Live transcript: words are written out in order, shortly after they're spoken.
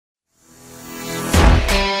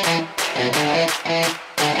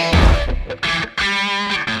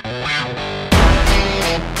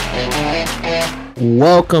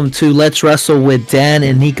welcome to Let's Wrestle with Dan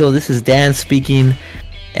and Nico. This is Dan speaking,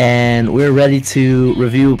 and we're ready to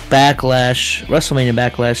review Backlash, Wrestlemania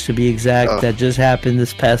Backlash to be exact, that just happened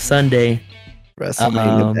this past Sunday.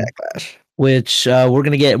 Wrestlemania Backlash. Which we're going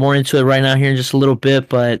to get more into it right now here in just a little bit,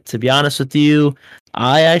 but to be honest with you,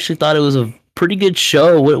 I actually thought it was a pretty good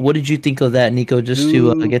show. What did you think of that, Nico, just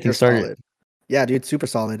to get things started? Solid. Yeah, dude, super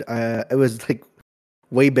solid. It was like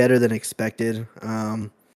way better than expected.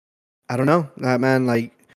 I don't know, man.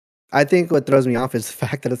 Like, I think what throws me off is the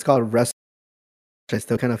fact that it's called Wrestle. I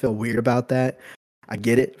still kind of feel weird about that. I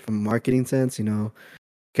get it from a marketing sense,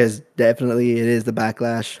 because definitely it is the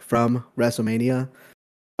Backlash from WrestleMania.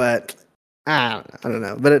 But I don't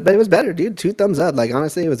know. But it was better, dude. 2 thumbs up. Like,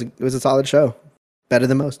 honestly, it was a solid show. Better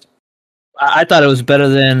than most. I thought it was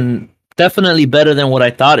definitely better than what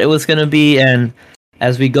I thought it was going to be. And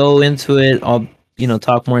as we go into it, I'll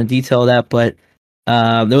talk more in detail of that. But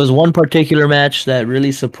there was one particular match that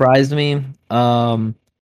really surprised me. And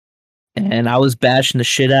I was bashing the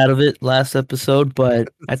shit out of it last episode, but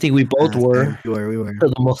I think we both were. We were. For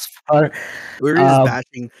the most part. We were just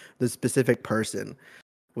bashing the specific person,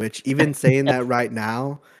 which even saying that right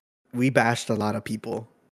now, we bashed a lot of people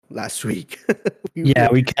last week.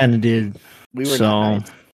 We kind of did. We were not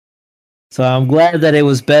nice. So I'm glad that it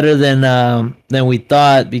was better than we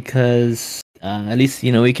thought, because at least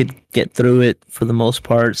we could get through it for the most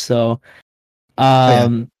part. So,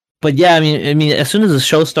 But yeah, I mean, as soon as the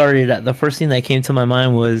show started, the first thing that came to my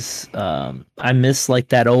mind was I miss like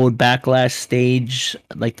that old Backlash stage,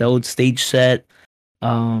 like the old stage set.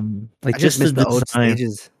 Like I just miss the old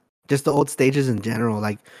stages, just the old stages in general.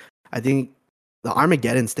 Like, I think the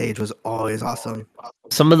Armageddon stage was always awesome.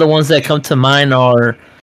 Some of the ones that come to mind are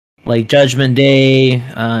like Judgment Day,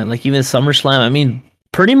 like even SummerSlam. I mean,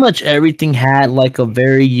 pretty much everything had like a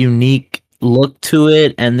very unique look to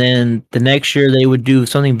it, and then the next year they would do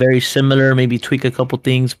something very similar, maybe tweak a couple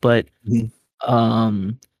things, but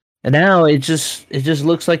and now it just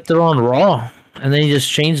looks like they're on Raw, and then you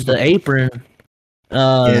just change the apron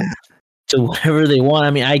to whatever they want.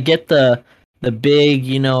 I mean, I get the big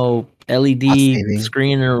LED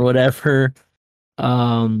screen or whatever.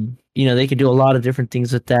 They could do a lot of different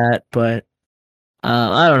things with that, but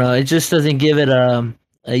I don't know, it just doesn't give it a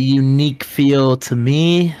unique feel to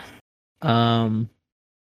me. I'm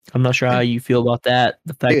not sure how you feel about that.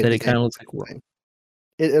 The fact that it kind of looks like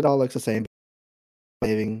it all looks the same.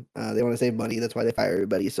 Saving, they want to save money. That's why they fire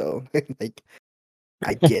everybody. So, like,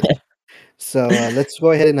 I get it. So let's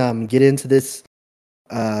go ahead and get into this.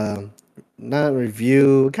 Not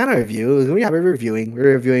review, kind of review.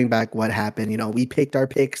 We're reviewing back what happened. We picked our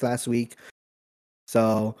picks last week,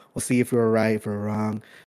 so we'll see if we were right, if we were wrong.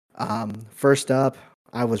 First up,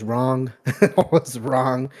 I was wrong. I was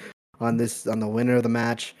wrong on the winner of the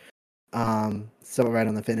match. So right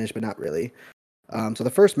on the finish, but not really. So the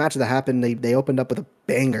first match that happened, they opened up with a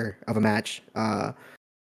banger of a match.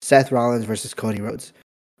 Seth Rollins versus Cody Rhodes,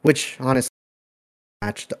 which honestly,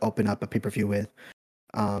 match to open up a pay-per-view with,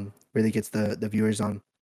 really gets the viewers on.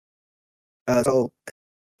 So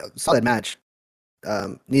solid match.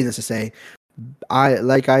 Needless to say,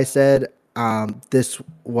 I said, this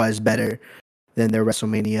was better than their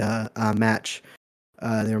WrestleMania match.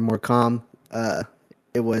 They were more calm.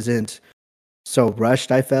 It wasn't so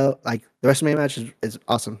rushed. I felt like the WrestleMania match is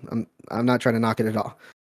awesome. I'm not trying to knock it at all.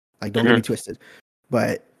 Like, don't get me twisted.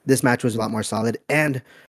 But this match was a lot more solid. And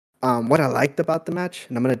what I liked about the match,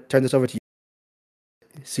 and I'm gonna turn this over to you,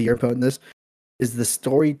 see your opponent in this, is the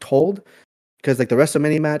story told. Because like the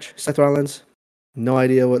WrestleMania match, Seth Rollins, no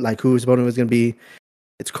idea who his opponent was gonna be.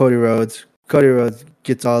 It's Cody Rhodes. Cody Rhodes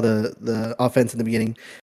gets all the offense in the beginning.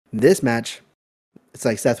 This match, it's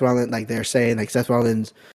like Seth Rollins, like they're saying, like Seth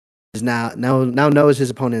Rollins is now knows his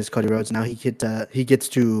opponent is Cody Rhodes. Now he gets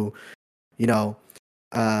to,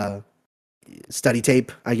 study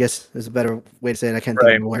tape, I guess is a better way to say it. I can't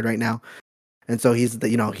think of a word right now. And so he's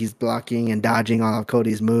blocking and dodging all of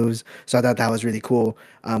Cody's moves. So I thought that was really cool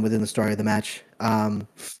within the story of the match.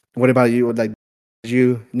 What about you? Like, did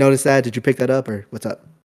you notice that? Did you pick that up, or what's up?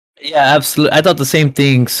 Yeah, absolutely. I thought the same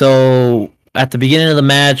thing. So at the beginning of the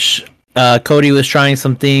match, Cody was trying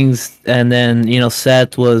some things, and then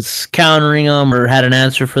Seth was countering them or had an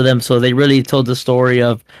answer for them. So they really told the story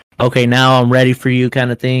of, okay, now I'm ready for you,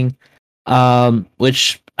 kind of thing.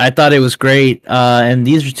 Which I thought it was great. And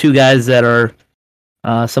these are two guys that are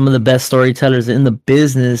some of the best storytellers in the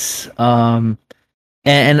business.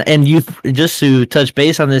 And you, just to touch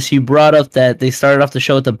base on this, you brought up that they started off the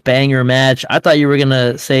show with a banger match. I thought you were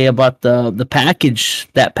gonna say about the package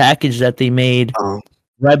that they made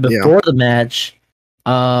right before the match.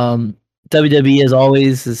 WWE as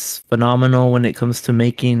always is phenomenal when it comes to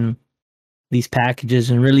making these packages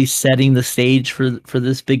and really setting the stage for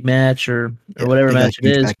this big match or Yeah, whatever they got match it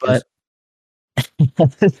huge is. packages.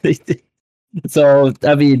 But so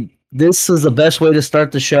I mean, this was the best way to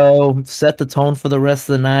start the show, set the tone for the rest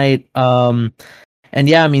of the night. And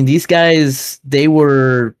yeah, I mean, these guys, they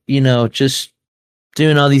were, just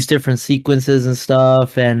doing all these different sequences and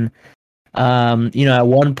stuff. And, at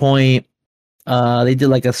one point, they did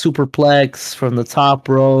like a superplex from the top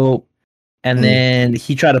rope. And Mm. then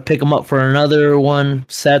he tried to pick him up for another one.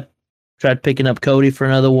 Seth tried picking up Cody for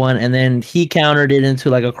another one. And then he countered it into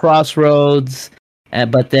like a crossroads.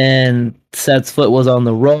 But then Seth's foot was on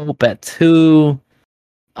the rope at 2.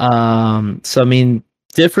 So I mean,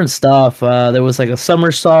 different stuff. There was like a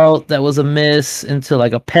somersault that was a miss into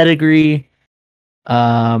like a pedigree.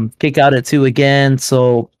 Kick out at 2 again.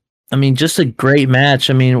 So I mean, just a great match.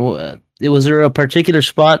 I mean, was there a particular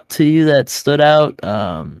spot to you that stood out?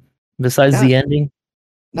 Besides Not the ending?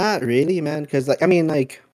 not really, man. Because like I mean,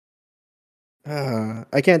 like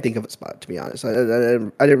I can't think of a spot to be honest. I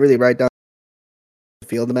didn't really write down the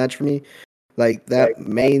feel of the match for me. Like that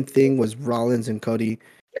main thing was Rollins and Cody.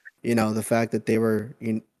 You know, the fact that they were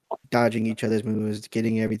dodging each other's moves,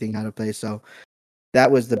 getting everything out of place. So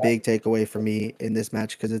that was the big takeaway for me in this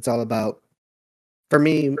match because it's all about, for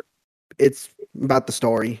me, it's about the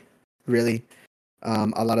story, really.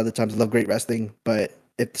 A lot of the times I love great wrestling, but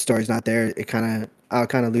if the story's not there, I'll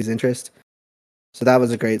kind of lose interest. So that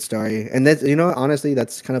was a great story. And that's, honestly,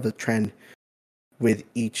 that's kind of a trend with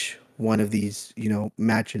each one of these,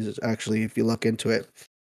 matches, actually, if you look into it.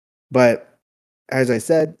 But as I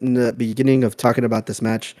said in the beginning of talking about this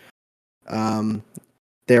match, um,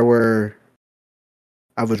 there were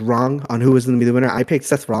I was wrong on who was going to be the winner. I picked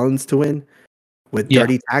Seth Rollins to win with Yeah.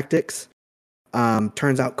 dirty tactics.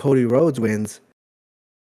 Turns out Cody Rhodes wins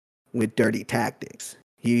with dirty tactics.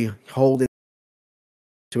 He holds it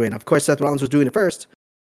to win. Of course, Seth Rollins was doing it first.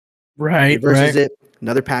 Right, Reverses it.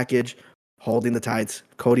 Another package, holding the tights.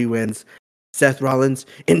 Cody wins. Seth Rollins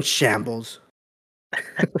in shambles.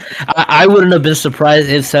 I wouldn't have been surprised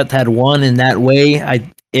if Seth had won in that way.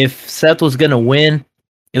 If Seth was gonna win,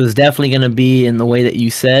 it was definitely gonna be in the way that you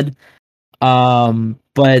said.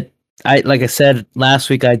 But like I said last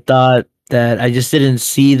week, I thought that I just didn't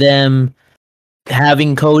see them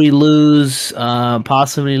having Cody lose,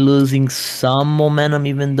 possibly losing some momentum,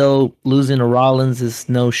 even though losing to Rollins is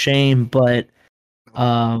no shame. But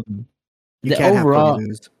um, You the can't have Cody overall,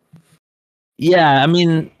 lose. yeah, I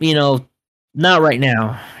mean, not right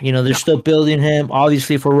now. They're No. still building him.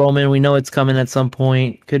 Obviously, for Roman, we know it's coming at some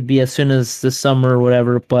point. Could be as soon as this summer or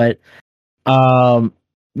whatever. But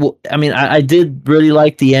well, I mean, I did really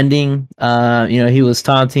like the ending. He was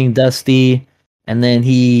taunting Dusty, and then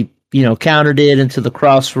he, countered it into the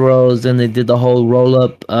crossroads. Then they did the whole roll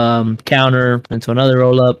up counter into another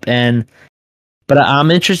roll up, but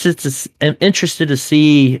I'm interested to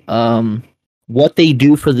see what they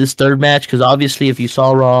do for this third match because obviously, if you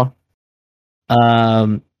saw Raw,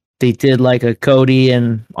 um, they did like a Cody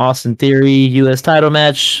and Austin Theory U.S. title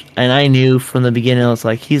match, and I knew from the beginning I was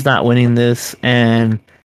like, he's not winning this, and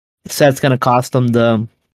Seth's gonna cost him the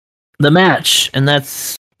match, and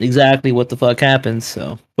that's exactly what the fuck happens.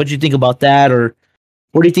 So, what do you think about that, or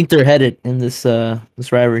where do you think they're headed in this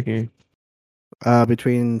rivalry here?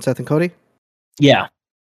 Between Seth and Cody? Yeah,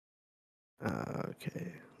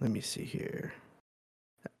 Okay. Let me see here.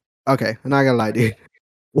 Okay. I'm not going to lie, dude.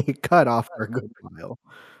 It cut off for a good while.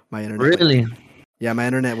 My internet went really. Yeah, my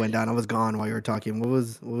internet went down. I was gone while you were talking. What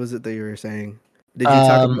was it that you were saying? Did you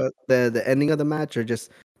talk Um, about the ending of the match, or just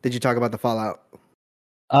did you talk about the fallout?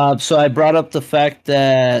 so I brought up the fact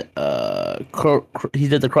that he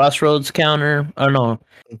did the crossroads counter. Oh no,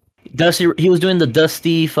 Dusty. He was doing the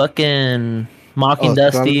Dusty fucking mocking Oh,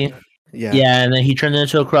 Seth Rollins? Dusty. Yeah, Yeah, and then he turned it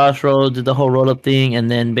into a crossroads, did the whole roll up thing, and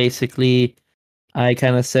then basically I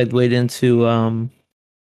kind of segued into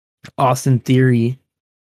Austin Theory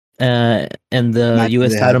and the the match that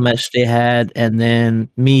U.S. they had. title match they had, and then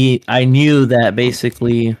I knew that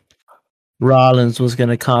basically Rollins was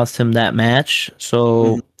gonna cost him that match. Mhm.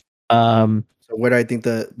 So, um, So where do I think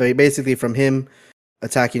basically from him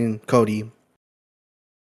attacking Cody?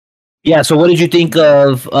 yeah. So, what did you think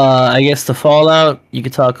of? I guess the fallout. You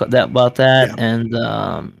could talk about that, Yeah. and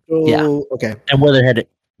yeah, So okay, and where they're headed.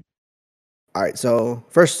 all right. So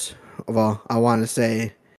first of all, I want to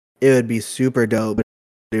say it would be super dope if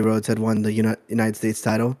Cody Rhodes had won the United States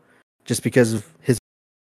title, just because of his.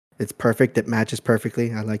 It's perfect. It matches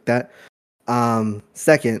perfectly. I like that.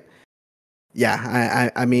 Second, yeah,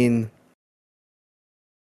 I mean,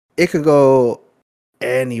 it could go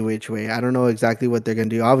any which way. I don't know exactly what they're gonna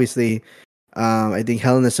do. Obviously, I think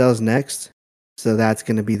Hell in a Cell is next, so that's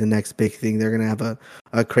gonna be the next big thing. They're gonna have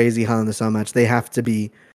a crazy Hell in a Cell match. They have to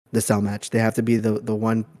be the Cell match. They have to be the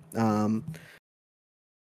one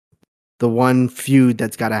feud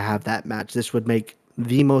that's got to have that match. This would make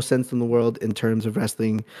the most sense in the world in terms of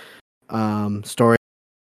wrestling story.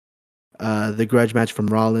 The grudge match from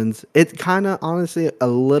Rollins. It kind of honestly a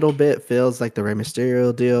little bit feels like the Rey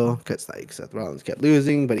Mysterio deal because like Seth Rollins kept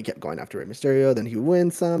losing, but he kept going after Rey Mysterio. Then he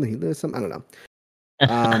wins some, and he loses some. I don't know.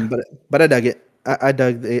 But I dug it. I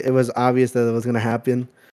dug it. It was obvious that it was going to happen,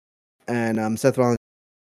 and Seth Rollins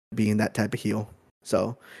being that type of heel.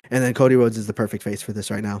 So, and then Cody Rhodes is the perfect face for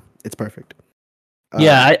this right now. It's perfect.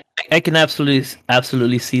 Yeah, I can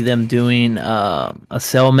absolutely see them doing a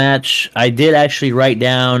cell match. I did actually write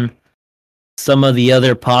down some of the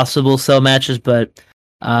other possible cell matches, but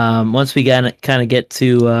once we kind of get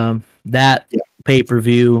to that pay per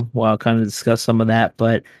view, well, I'll kind of discuss some of that.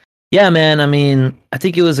 But yeah, man, I mean, I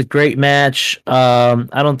think it was a great match. I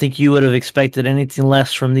don't think you would have expected anything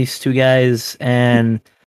less from these two guys, and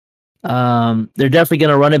they're definitely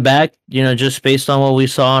gonna run it back. You know, just based on what we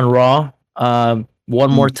saw on Raw.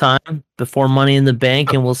 One more time before Money in the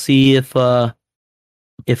Bank, and we'll see if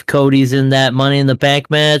Cody's in that Money in the Bank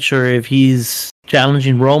match or if he's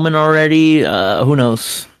challenging Roman already. Who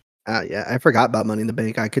knows? Yeah, I forgot about Money in the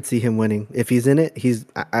Bank. I could see him winning if he's in it.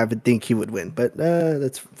 I would think he would win, but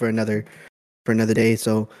that's for another day.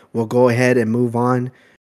 So we'll go ahead and move on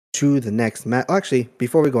to the next match. Actually,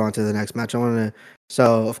 before we go on to the next match, I want to.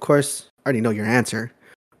 So of course, I already know your answer,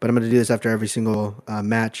 but I'm going to do this after every single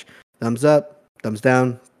match. Thumbs up, thumbs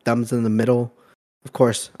down, thumbs in the middle. Of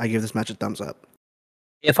course, I give this match a thumbs up.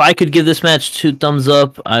 If I could give this match 2 thumbs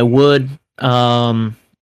up, I would.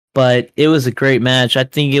 But it was a great match. I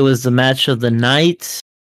think it was the match of the night.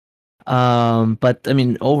 But I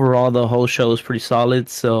mean, overall, the whole show was pretty solid.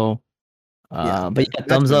 So, but yeah,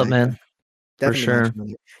 thumbs up, man. For sure.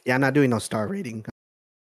 Yeah, I'm not doing no star rating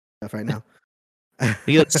stuff right now.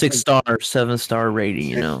 You got 6-star, 7-star rating.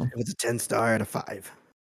 You know, it was a 10-star out of 5,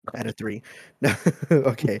 out of 3.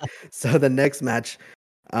 Okay, so the next match,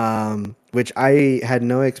 which I had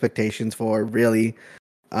no expectations for, really.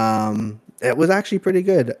 It was actually pretty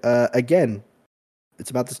good. Again,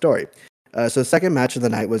 it's about the story. So the second match of the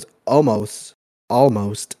night was almost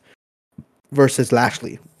versus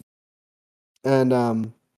Lashley. And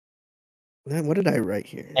man, what did I write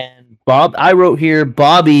here? And I wrote here,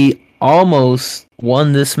 Bobby almost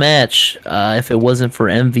won this match if it wasn't for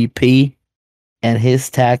MVP and his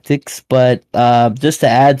tactics. But just to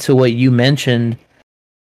add to what you mentioned,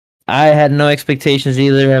 I had no expectations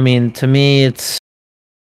either. I mean, to me, it's,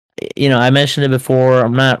 you know, I mentioned it before.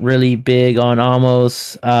 I'm not really big on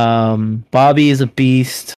almost. Bobby is a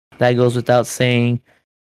beast. That goes without saying.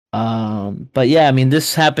 But yeah, I mean,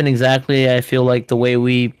 this happened exactly, I feel like, the way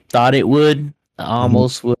we thought it would.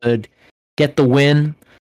 Almost would get the win.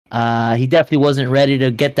 He definitely wasn't ready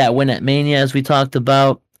to get that win at Mania, as we talked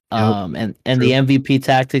about. And the MVP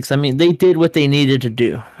tactics, I mean, they did what they needed to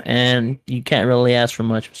do, and you can't really ask for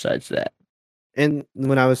much besides that. And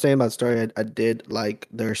when I was saying about story, I did like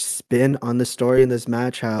their spin on the story in this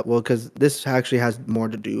match. Because this actually has more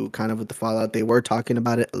to do kind of with the fallout. They were talking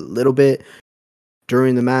about it a little bit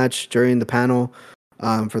during the match, during the panel,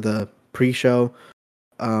 for the pre-show.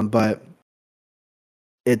 But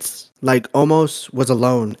it's like almost was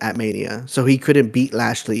alone at Mania, so he couldn't beat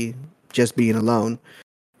Lashley just being alone.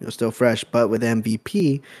 You know, still fresh, but with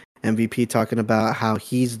MVP talking about how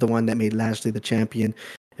he's the one that made Lashley the champion.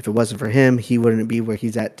 If it wasn't for him, he wouldn't be where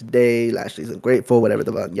he's at today. Lashley's ungrateful, whatever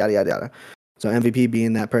the yada yada yada. So MVP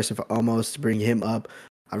being that person for almost to bring him up,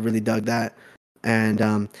 I really dug that, and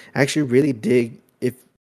I actually really dig if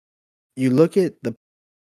you look at the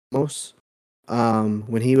most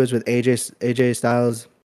when he was with AJ Styles,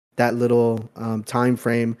 that little time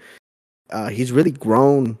frame, he's really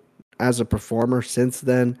grown as a performer since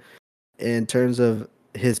then in terms of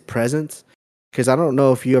his presence. Because I don't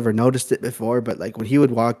know if you ever noticed it before, but like when he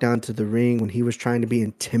would walk down to the ring, when he was trying to be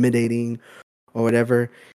intimidating or whatever,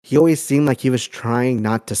 he always seemed like he was trying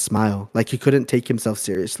not to smile, like he couldn't take himself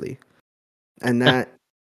seriously. And that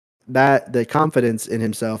the confidence in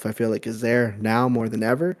himself, I feel like, is there now more than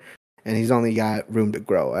ever, and he's only got room to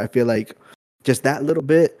grow. I feel like just that little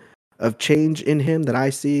bit of change in him that I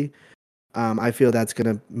see, I feel that's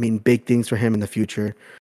gonna mean big things for him in the future.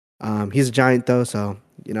 He's a Giant though, so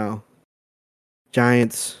you know,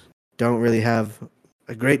 Giants don't really have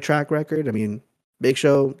a great track record. I mean, Big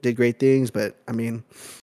Show did great things, but I mean,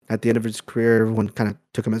 at the end of his career, everyone kind of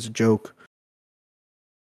took him as a joke.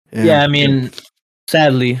 Yeah, I mean,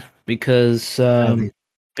 sadly, because Sadly.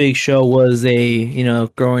 Big Show was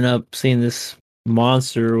growing up seeing this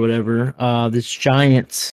monster or whatever, this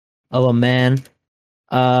giant of a man.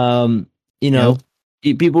 Um, you know,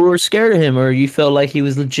 Yep. people were scared of him, or you felt like he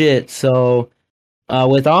was legit. So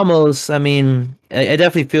with Almost, I mean, I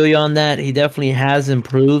definitely feel you on that. He definitely has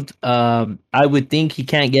improved. I would think he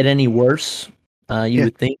can't get any worse. You Yeah.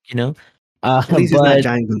 would think, At least he's not but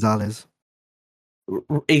Giant Gonzalez.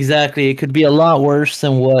 exactly, it could be a lot worse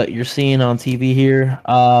than what you're seeing on TV here.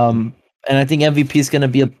 And I think MVP is going to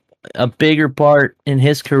be a bigger part in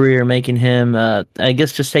his career, making him, I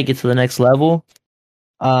guess, just take it to the next level.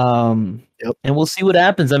 Um, Yep. and we'll see what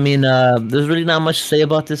happens. I mean, there's really not much to say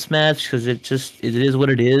about this match because it is what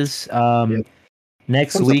it is. Yep.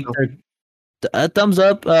 Next Thumbs up week, though. thumbs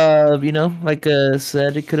up. Like I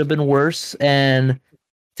said, it could have been worse. And I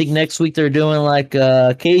think next week they're doing like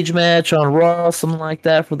a cage match on Raw, something like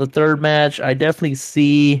that for the third match. I definitely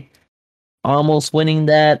see Almost winning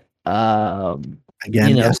that.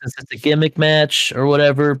 Again, yeah. Since it's a gimmick match or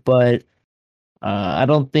whatever, but I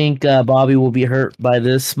don't think Bobby will be hurt by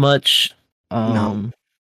this much. No. Um,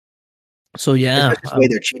 so yeah, Especially the way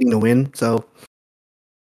they're cheating to win. So yep.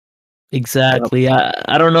 exactly.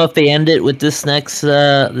 I don't know if they end it with this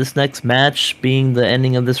next match being the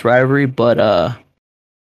ending of this rivalry, but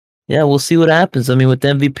yeah, we'll see what happens. I mean, with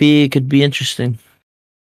MVP, it could be interesting.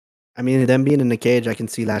 I mean, them being in the cage, I can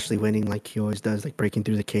see Lashley winning like he always does, like breaking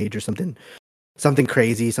through the cage or something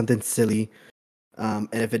crazy, something silly. And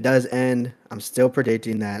if it does end, I'm still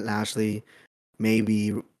predicting that Lashley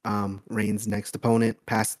maybe Reigns' next opponent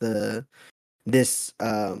past this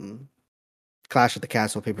Clash at the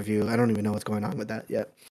Castle pay per view. I don't even know what's going on with that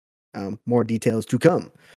yet. More details to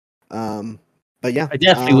come. But yeah, I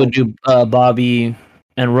definitely would do Bobby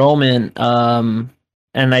and Roman.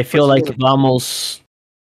 And I feel like personally, if almost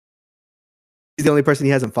he's the only person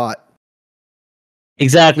he hasn't fought.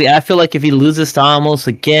 exactly, I feel like if he loses to Almost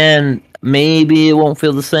again, maybe it won't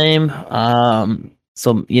feel the same.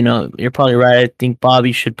 So you're probably right. I think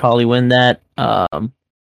Bobby should probably win that.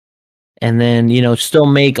 And then still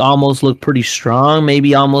make Almost look pretty strong.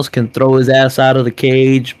 Maybe Almost can throw his ass out of the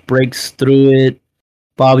cage, breaks through it.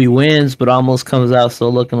 Bobby wins, but Almost comes out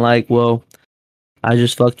still looking like, well, I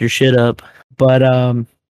just fucked your shit up. But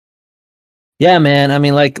yeah, man. I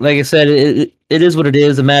mean, like I said, it is what it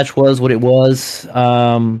is. The match was what it was.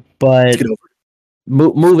 Let's But get over.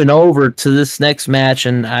 moving over to this next match,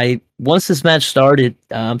 and once this match started,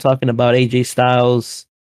 I'm talking about AJ Styles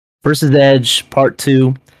versus Edge Part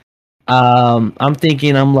 2. I'm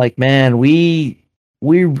thinking, I'm like, man, we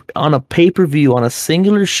on a pay-per-view on a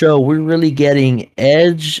singular show, we're really getting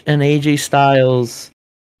Edge and AJ Styles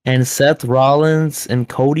and Seth Rollins and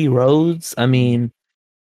Cody Rhodes. I mean,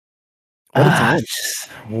 What a time!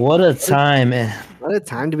 what a What a, time, man. what a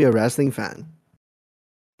time to be a wrestling fan.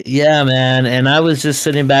 Yeah, man. And I was just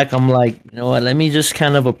sitting back. I'm like, you know what? Let me just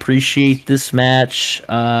kind of appreciate this match,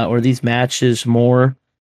 or these matches more,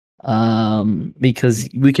 because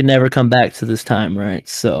we can never come back to this time, right?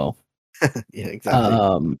 So, Yeah,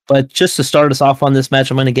 exactly. but just to start us off on this match,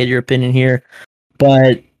 I'm going to get your opinion here.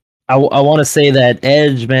 But I want to say that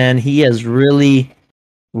Edge, man, he has really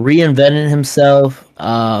reinvented himself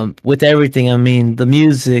with everything. I mean, the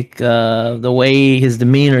music, the way his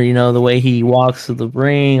demeanor, the way he walks to the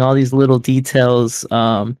ring, all these little details,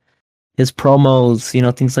 his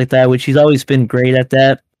promos, things like that, which he's always been great at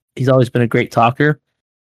that. He's always been a great talker.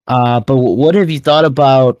 But what have you thought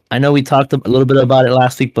about? I know we talked a little bit about it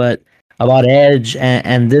last week, but about Edge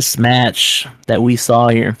and this match that we saw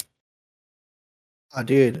here. Oh,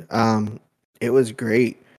 dude, it was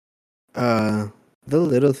great. Uh, the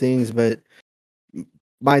little things, but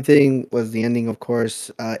my thing was the ending, of course.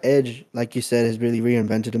 Edge, like you said, has really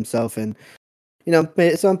reinvented himself, and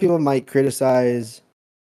some people might criticize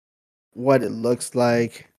what it looks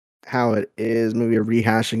like, how it is, maybe a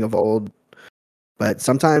rehashing of old, but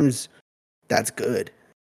sometimes that's good.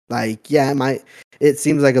 Like, yeah, it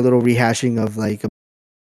seems like a little rehashing of like a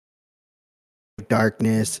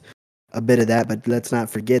darkness, a bit of that, but let's not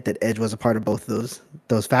forget that Edge was a part of both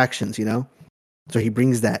those factions, So he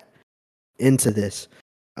brings that into this.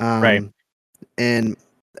 Right. And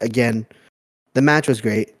again, the match was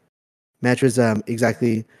great. Match was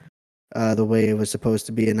exactly the way it was supposed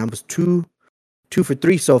to be, and I was two for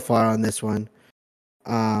three so far on this one.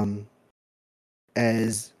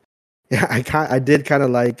 As yeah, I did kind of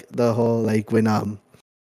like the whole like when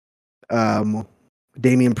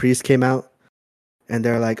Damian Priest came out and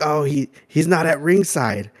they're like, oh, he's not at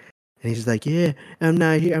ringside, and he's like, yeah, I'm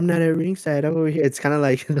not here, I'm not at ringside, I'm over here. It's kind of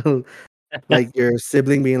like like your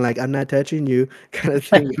sibling being like, "I'm not touching you," kind of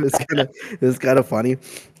thing. It was kind of funny.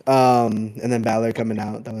 And then Balor coming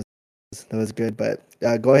out, that was good. But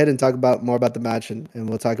go ahead and talk about more about the match, and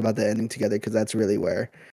we'll talk about the ending together because that's really where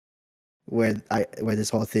this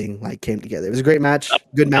whole thing like came together. It was a great match,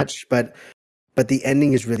 good match, but the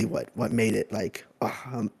ending is really what made it like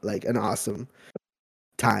an awesome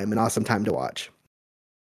time to watch.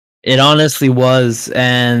 It honestly was,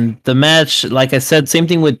 and the match, like I said, same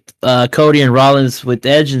thing with Cody and Rollins. With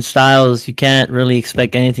Edge and Styles, you can't really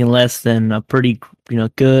expect anything less than a pretty,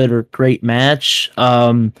 good or great match.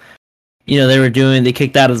 They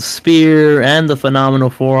kicked out of the spear and the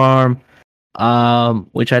phenomenal forearm,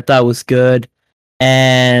 which I thought was good.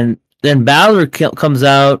 And then Balor comes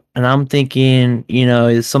out, and I'm thinking,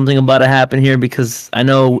 is something about to happen here? Because I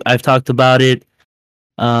know I've talked about it,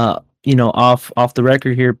 off the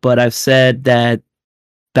record here, but I've said that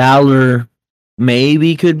Balor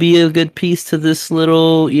maybe could be a good piece to this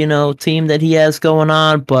little, team that he has going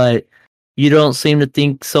on, but you don't seem to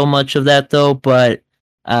think so much of that though. But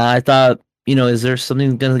I thought, is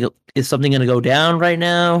something gonna go down right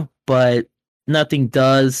now? But nothing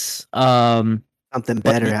does. Something But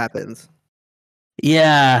better happens.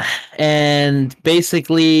 yeah, and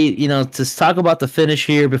basically, to talk about the finish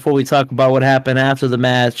here before we talk about what happened after the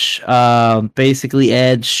match. Basically,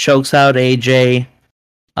 Edge chokes out AJ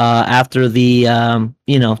after the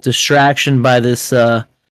distraction by this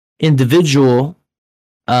individual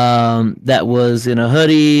that was in a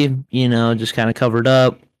hoodie, just kind of covered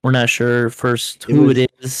up. We're not sure first It who was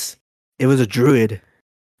it is. it was a druid.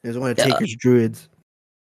 It was one of Yeah, Taker's druids.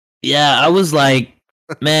 yeah, I was like,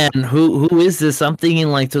 man, who is this? I'm thinking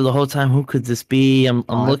like through the whole time, who could this be? I'm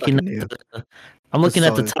Oh, I looking fucking at knew. I'm I looking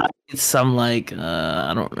at saw the it. tights. I'm like,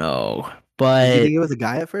 I don't know, Did you but think it was a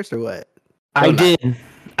guy at first or what? I Don't lie. did.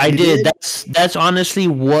 I You did. did? That's honestly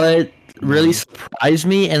what really No. surprised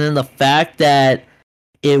me, and then the fact that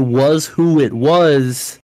it was who it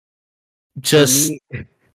was, For just me,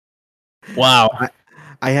 wow.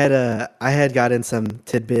 I I had gotten some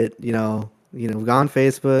tidbit, on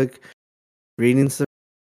Facebook, reading some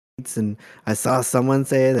tweets, and I saw someone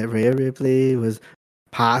say that Rhea Ripley was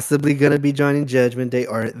possibly gonna be joining Judgment Day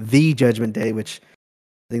or the Judgment Day, which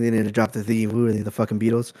I think they need to drop the. Who are they? The fucking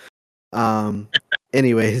Beatles. Um.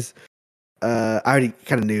 Anyways, I already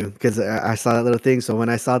kind of knew because I saw that little thing. So when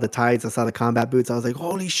I saw the tights, I saw the combat boots. I was like,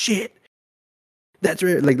 "Holy shit, that's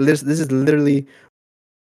rare!" Like this is literally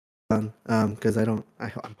because I'm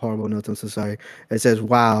horrible with notes. I'm so sorry. It says,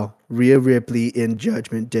 "Wow, Rhea Ripley in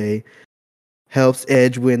Judgment Day helps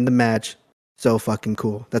Edge win the match. So fucking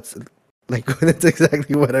cool." That's like that's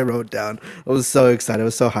exactly what I wrote down. I was so excited. I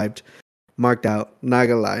was so hyped. Marked out. Not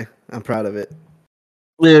gonna lie, I'm proud of it.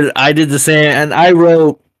 Dude, I did the same, and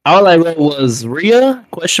all I wrote was Rhea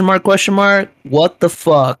question mark question mark what the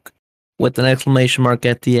fuck with an exclamation mark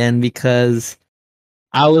at the end because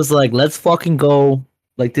I was like, let's fucking go.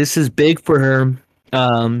 Like this is big for her.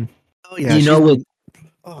 Um, Oh yeah, you she's know what?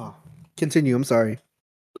 been. Oh, continue. I'm sorry.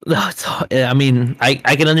 I mean, I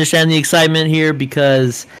can understand the excitement here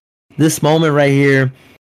because this moment right here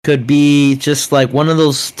could be just like one of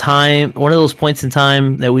those points in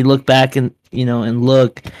time that we look back and and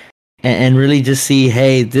look and really just see,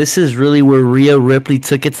 hey, this is really where Rhea Ripley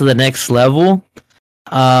took it to the next level.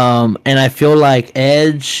 And I feel like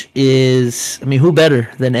Edge is, I mean, who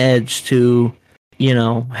better than Edge to,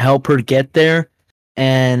 help her get there?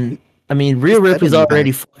 And I mean, He Rhea said it Ripley's in the past,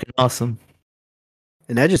 already fucking awesome.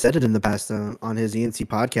 and I just said it in the past on his ENC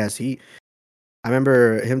podcast. I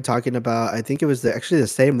remember him talking about. I think it was actually the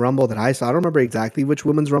same Rumble that I saw. I don't remember exactly which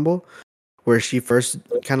women's Rumble where she first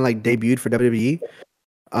kind of like debuted for WWE.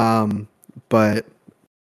 Um, but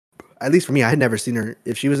at least for me, I had never seen her.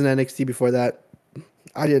 If she was in NXT before that,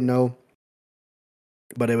 I didn't know.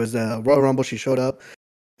 But it was a Royal Rumble. She showed up,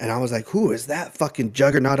 and I was like, "Who is that fucking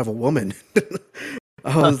juggernaut of a woman?"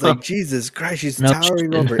 I was like, "Jesus Christ, she's No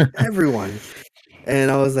towering shit. over everyone."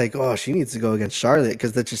 And I was like, "Oh, she needs to go against Charlotte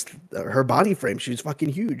because that's just her body frame. She's fucking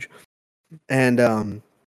huge." And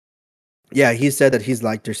yeah, he said that he's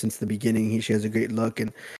liked her since the beginning. She has a great look,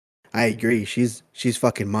 and I agree. She's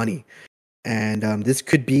fucking money. And this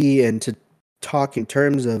could be, and to talk in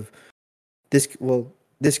terms of this, well,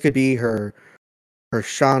 this could be her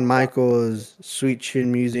Shawn Michaels Sweet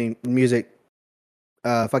Chin music.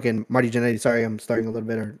 Fucking Marty Jannetty. Sorry, I'm starting a little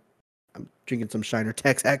bit, or I'm drinking some Shiner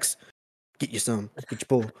Tex X. Get you some. Get you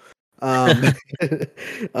pull. Um,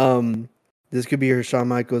 um, this could be her Shawn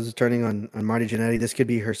Michaels turning on Marty Jannetty. This could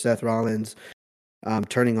be her Seth Rollins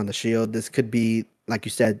turning on the Shield. This could be, like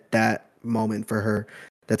you said, that moment for her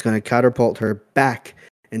that's going to catapult her back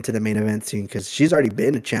into the main event scene because she's already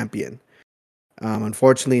been a champion.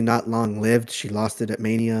 Unfortunately, not long lived. She lost it at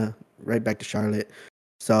Mania, right back to Charlotte.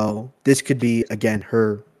 So this could be again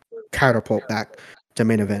her catapult back to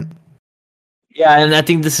main event. Yeah, and I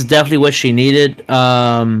think this is definitely what she needed.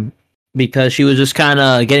 Because she was just kind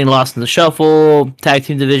of getting lost in the shuffle, tag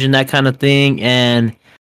team division, that kind of thing, and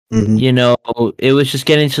you know, it was just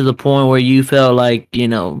getting to the point where you felt like, you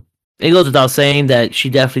know, it goes without saying that she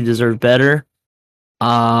definitely deserved better.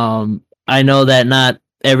 I know that not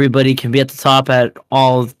everybody can be at the top at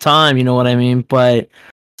all the time, you know what I mean? But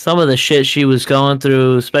some of the shit she was going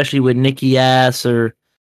through, especially with Nikki Ass or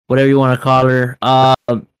whatever you want to call her,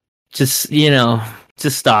 just, you know,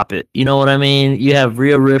 just stop it. You know what I mean? You have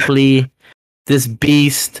Rhea Ripley, this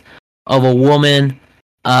beast of a woman.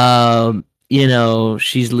 You know,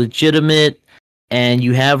 she's legitimate, and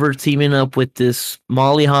you have her teaming up with this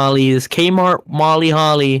Molly Holly, this Kmart Molly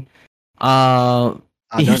Holly.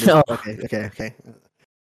 Okay.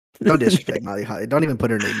 Don't disrespect Molly Holly. Don't even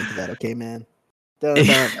put her name into that, okay, man? Don't.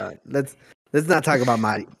 Let's not talk about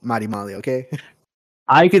Mighty Molly, okay?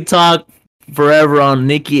 I could talk forever on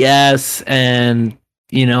Nikki S, and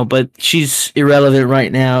you know, but she's irrelevant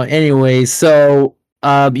right now. Anyway, so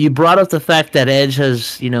you brought up the fact that Edge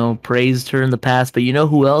has, you know, praised her in the past, but you know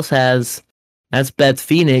who else has? That's Beth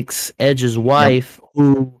Phoenix, Edge's wife,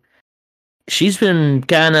 who she's been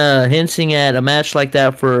kind of hinting at a match like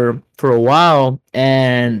that for a while,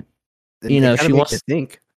 and you know she wants to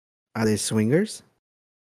think, are they swingers?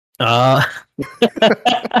 Uh,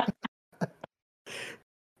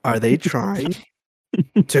 Are they trying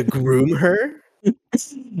to groom her?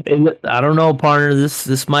 I don't know, partner.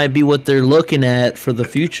 This might be what they're looking at for the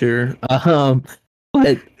future. But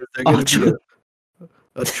they're going to be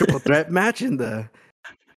a triple threat match in the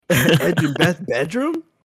Edge and Beth bedroom.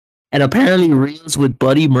 And apparently, Rhea's with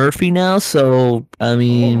Buddy Murphy now. So I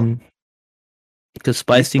mean, to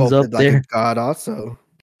spice things up like there. a god, also,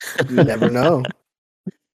 you never know.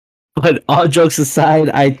 But all jokes aside,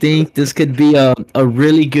 I think this could be a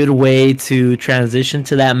really good way to transition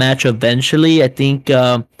to that match eventually. I think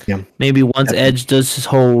maybe once Edge does his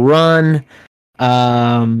whole run,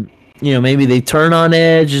 you know, maybe they turn on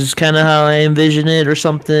Edge is kind of how I envision it or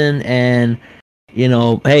something. And, you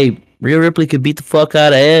know, hey, Rhea Ripley could beat the fuck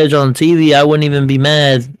out of Edge on TV. I wouldn't even be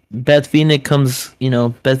mad. Beth Phoenix comes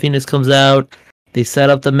out. They set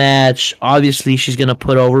up the match. Obviously, she's going to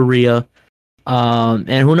put over Rhea. And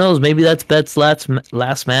who knows? Maybe that's Beth's last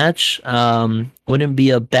match. Wouldn't be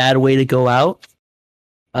a bad way to go out.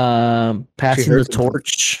 Passing the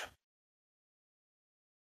torch.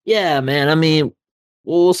 Yeah, man. I mean,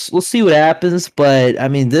 we'll see what happens, but I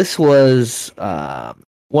mean, this was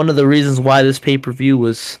one of the reasons why this pay-per-view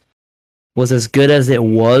was as good as it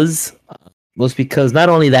was because not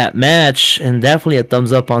only that match, and definitely a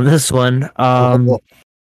thumbs up on this one.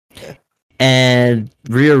 And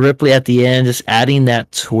Rhea Ripley at the end, just adding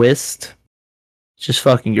that twist. Just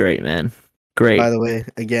fucking great, man. Great. By the way,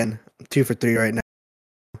 again, 2 for 3 right now.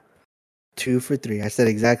 2 for 3. I said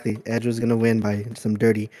exactly. Edge was going to win by some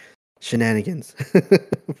dirty shenanigans.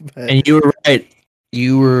 And you were right.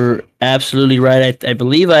 You were absolutely right. I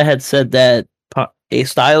believe I had said that A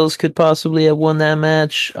Styles could possibly have won that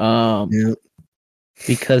match.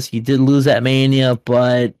 Because he did lose at Mania,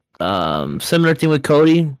 but similar thing with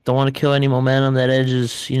Cody. Don't want to kill any momentum that Edge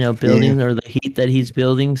is, you know, building or the heat that he's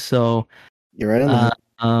building. So you're right on that.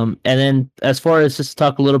 And then as far as just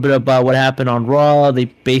talk a little bit about what happened on Raw, they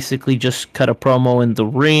basically just cut a promo in the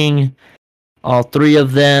ring. All three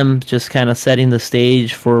of them just kind of setting the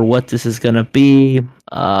stage for what this is gonna be.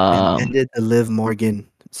 Ended the Liv Morgan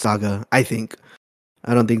saga. I think.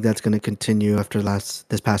 I don't think that's gonna continue after this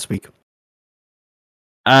past week.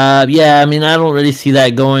 Yeah, I mean, I don't really see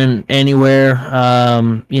that going anywhere.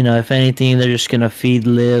 You know, if anything, they're just gonna feed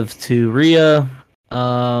Liv to Rhea,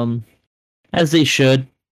 as they should.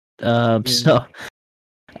 So,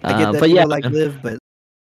 I get that, but yeah, like Liv, but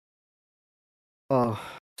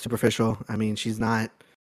superficial. I mean, she's not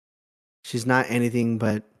anything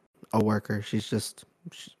but a worker. She's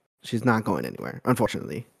not going anywhere,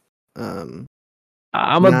 unfortunately.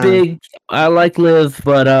 I like Liv,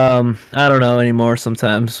 but I don't know anymore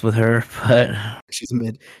sometimes with her, but she's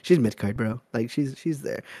mid card, bro. Like she's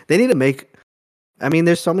there. They need to make, I mean,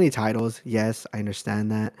 there's so many titles. Yes, I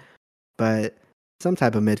understand that, but some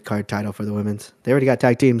type of mid card title for the women's. They already got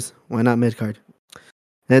tag teams. Why not mid card?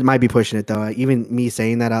 It might be pushing it though. Even me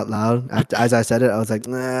saying that out loud, as I said it, I was like,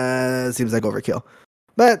 nah, it seems like overkill.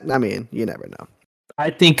 But I mean, you never know.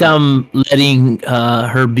 I think I'm letting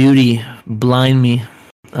her beauty blind me.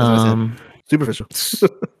 Superficial. So,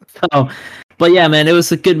 but yeah, man, it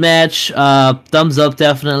was a good match. Thumbs up,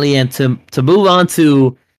 definitely. And to move on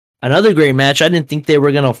to another great match. I didn't think they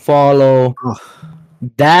were gonna follow Oh,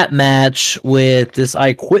 that match with this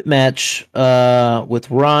I Quit match with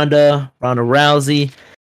Ronda Rousey,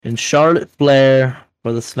 and Charlotte Flair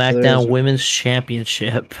for the so there's SmackDown Women's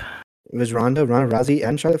Championship. it was Ronda Rousey,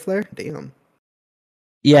 and Charlotte Flair. Damn.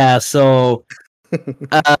 Yeah, so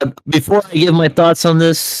before I give my thoughts on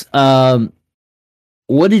this,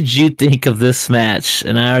 what did you think of this match?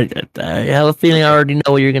 And I have a feeling I Okay. already know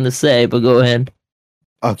what you're gonna say, but go ahead.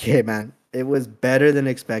 Okay, man. It was better than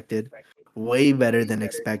expected. Way better than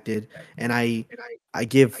expected. And I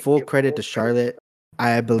give full credit to Charlotte.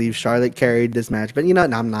 I believe Charlotte carried this match. But you know,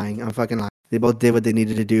 no, I'm lying. I'm fucking lying. They both did what they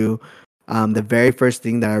needed to do. The very first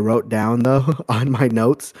thing that I wrote down though on my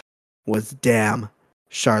notes was damn,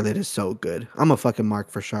 Charlotte is so good. I'm a fucking mark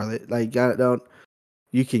for Charlotte. Like I don't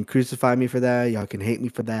you can crucify me for that. Y'all can hate me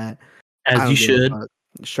for that. I As you don't give a should. fuck.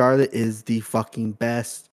 Charlotte is the fucking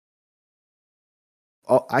best.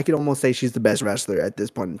 I could almost say she's the best wrestler at this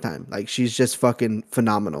point in time. Like she's just fucking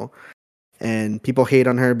phenomenal. And people hate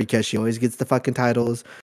on her because she always gets the fucking titles.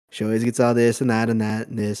 She always gets all this and that and that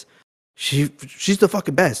and this. She's the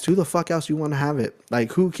fucking best. Who the fuck else you want to have it?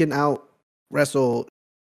 Like who can out wrestle?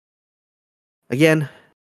 Again,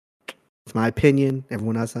 it's my opinion.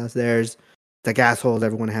 Everyone else has theirs. It's like assholes.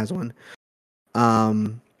 Everyone has one.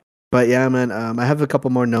 But yeah, man. I have a couple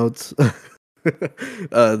more notes.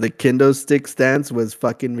 The kendo stick stance was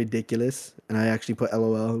fucking ridiculous, and I actually put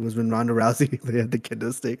LOL. It was when Ronda Rousey they had the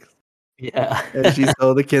kendo sticks, Yeah. and she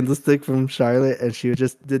stole the kendo stick from Charlotte, and she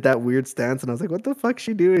just did that weird stance, and I was like, "What the fuck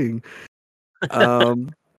she doing?"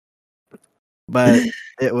 Um, but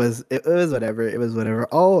it was whatever. It was whatever.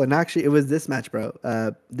 Oh, and actually, it was this match, bro.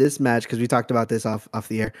 This match because we talked about this off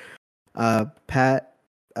the air. Pat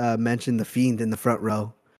mentioned the Fiend in the front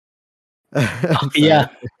row. I'm sorry. Yeah.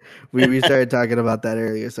 We started talking about that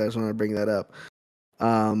earlier, so I just want to bring that up.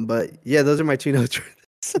 But yeah, those are my two notes.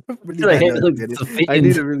 Really Like, bad hey, notes. look, Man. it's a I need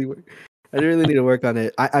fiend. to really work. I really need to work on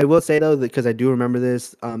it. I will say though, because I do remember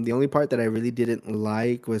this. The only part that I really didn't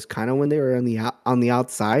like was kind of when they were on the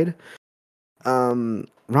outside.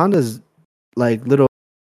 Ronda's like little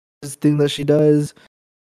thing that she does.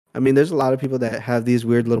 I mean, there's a lot of people that have these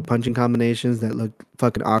weird little punching combinations that look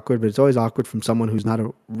fucking awkward, but it's always awkward from someone who's not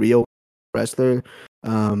a real wrestler.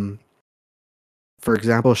 Um, for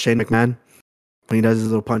example, Shane McMahon, when he does his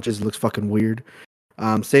little punches, it looks fucking weird.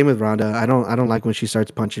 Same with Ronda. I don't like when she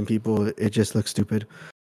starts punching people. It just looks stupid.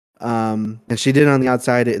 And she did it on the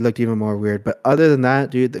outside. It looked even more weird. But other than that,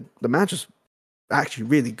 dude, the match was actually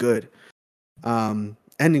really good.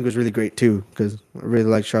 Ending was really great too because I really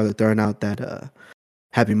like Charlotte throwing out that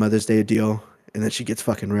Happy Mother's Day deal, and then she gets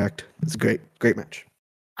fucking wrecked. It's a great match.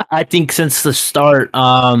 I think since the start,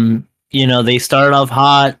 they started off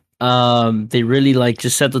hot. They really like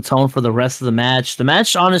just set the tone for the rest of the match. The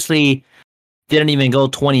match honestly didn't even go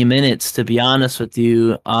 20 minutes, to be honest with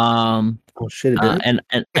you. Oh shit, it did.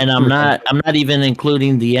 And I'm not even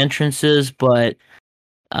including the entrances, but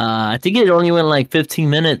I think it only went like 15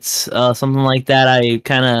 minutes, something like that. I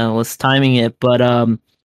kind of was timing it, but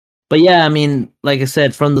yeah, I mean, like I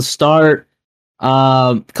said, from the start,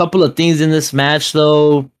 couple of things in this match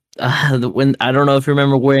though. When I don't know if you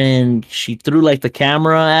remember when she threw like the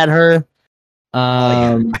camera at her. Oh yeah,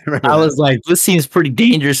 I remember I that. was like, this seems pretty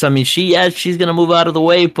dangerous. I mean, she's gonna move out of the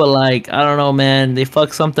way, but like, I don't know, man. They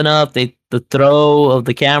fuck something up. The throw of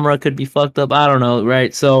the camera could be fucked up. I don't know,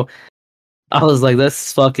 right? So I was like,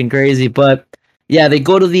 that's fucking crazy. But yeah, they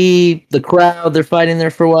go to the crowd. They're fighting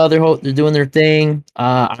there for a while. They're doing their thing.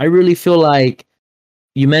 I really feel like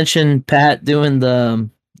you mentioned Pat doing the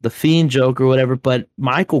Fiend joke or whatever, but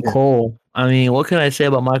Michael Yeah. Cole. I mean, what can I say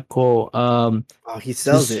about Michael Cole? Oh, he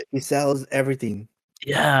sells Just it. He sells everything.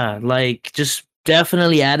 yeah, like just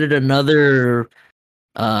definitely added another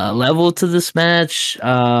level to this match.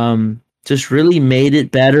 Just really made it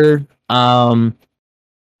better.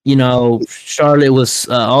 Charlotte was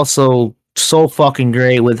also so fucking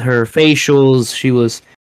great with her facials. She was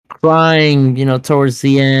crying, towards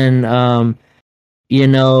the end.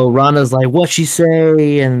 Ronda's like, "What she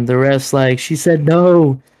say?" And the ref's like, "She said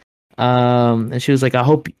no." And she was like,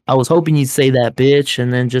 I was hoping you'd say that, bitch."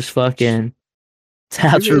 And then just fucking She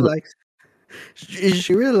taps her. really likes.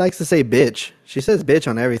 She really likes to say bitch. She says bitch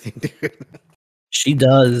on everything, dude. She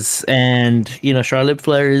does, and Charlotte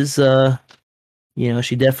Flair is,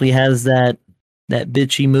 she definitely has that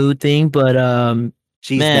bitchy mood thing, but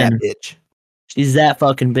She's that man, bitch. she's that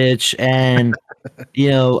fucking bitch, and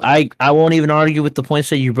I won't even argue with the points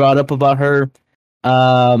that you brought up about her.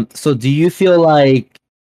 So do you feel like,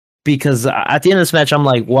 because at the end of this match, I'm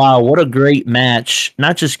like, wow, what a great match.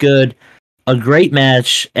 Not just good, a great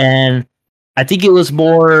match. And I think it was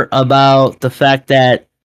more about the fact that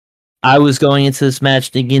I was going into this match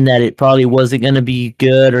thinking that it probably wasn't going to be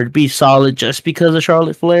good or be solid just because of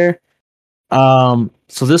Charlotte Flair.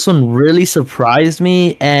 So this one really surprised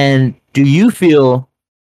me. And do you feel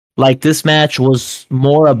like this match was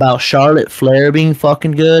more about Charlotte Flair being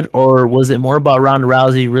fucking good, or was it more about Ronda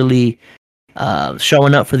Rousey really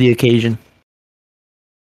showing up for the occasion?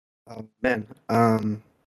 Man,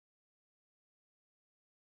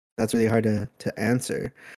 that's really hard to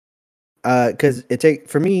answer. Because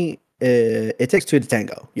for me, it takes two to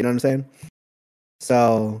tango. You know what I'm saying?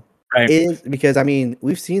 So Right. is because I mean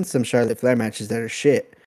we've seen some Charlotte Flair matches that are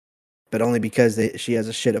shit, but only because she has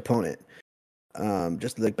a shit opponent.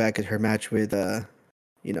 Just look back at her match with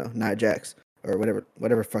Nia Jax or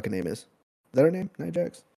whatever fucking name is that her name? Nia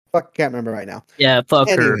Jax? Fuck, can't remember right now. Yeah, fuck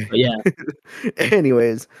her. Anyway, But yeah.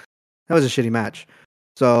 anyways, that was a shitty match.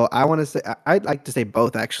 So I want to say I'd like to say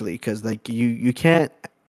both actually, because like you can't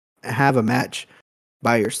have a match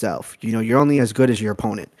by yourself. You know, you're only as good as your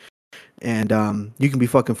opponent, and you can be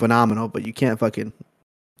fucking phenomenal, but you can't fucking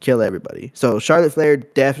kill everybody. So Charlotte Flair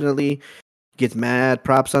definitely gets mad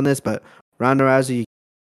props on this, but Ronda Rousey,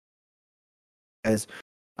 as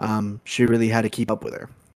she really had to keep up with her.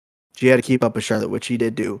 She had to keep up with Charlotte, which she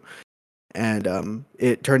did do, and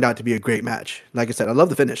it turned out to be a great match. Like I said, I love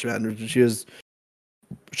the finish, man. She was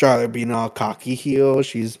Charlotte being all cocky heel.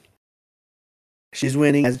 She's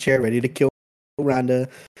winning as a chair, ready to kill Ronda,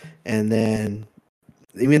 and then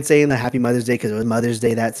even saying the Happy Mother's Day because it was Mother's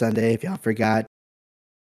Day that Sunday. If y'all forgot,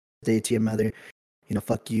 day to your mother,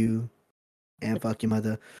 fuck you and fuck your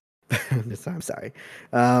mother. I'm sorry,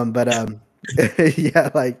 but yeah,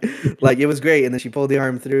 like it was great. And then she pulled the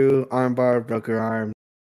arm through, armbar, broke her arm,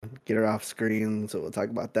 get her off screen. So we'll talk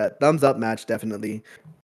about that. Thumbs up match, definitely.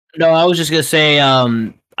 No, I was just gonna say,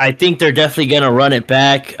 I think they're definitely gonna run it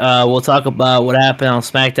back. We'll talk about what happened on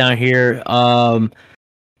SmackDown here.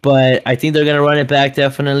 But I think they're gonna run it back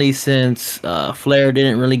definitely since Flair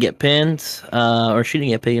didn't really get pinned, or she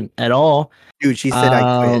didn't get pinned at all. Dude, she said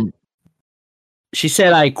I quit. She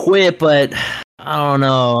said I quit, but I don't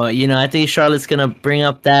know. You know, I think Charlotte's gonna bring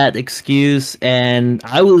up that excuse, and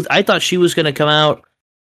I thought she was gonna come out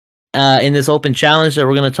in this open challenge that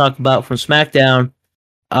we're gonna talk about from SmackDown,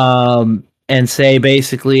 and say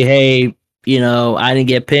basically, hey, I didn't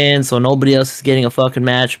get pinned, so nobody else is getting a fucking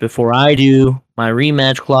match before I do, my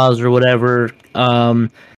rematch clause or whatever.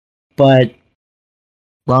 But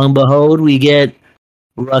long and behold, we get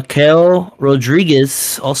Raquel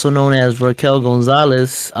Rodriguez, also known as Raquel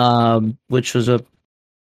Gonzalez, which was a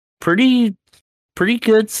pretty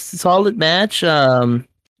good, solid match. It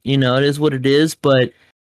is what it is, but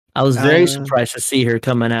I was very surprised to see her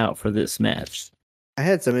coming out for this match. I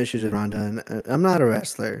had some issues with Ronda, and I'm not a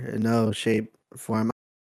wrestler in no shape or form.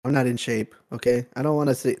 I'm not in shape, okay? I don't want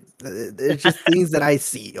to say it's just things that I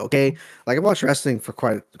see, okay? Like I've watched wrestling for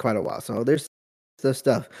quite a while, so there's the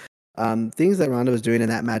stuff. Things that Ronda was doing in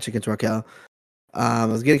that match against Raquel. I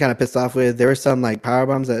was getting kind of pissed off with. There were some like power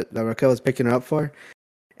bombs that Raquel was picking her up for,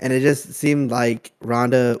 and it just seemed like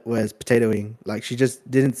Ronda was potatoing. Like she just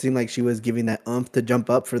didn't seem like she was giving that oomph to jump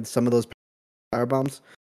up for some of those power bombs.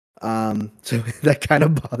 So that kind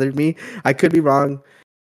of bothered me. I could be wrong.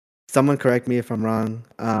 Someone correct me if I'm wrong.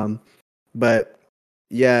 But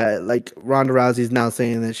yeah, like Ronda Rousey's now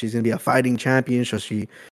saying that she's gonna be a fighting champion, so she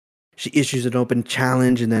issues an open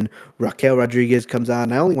challenge, and then Raquel Rodriguez comes out.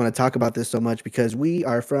 And I only want to talk about this so much because we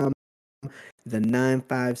are from the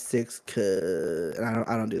 956.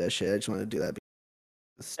 I don't do that shit. I just want to do that.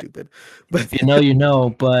 It's stupid. But If you know, you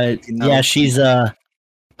know. But yeah, she's a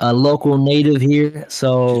local native here,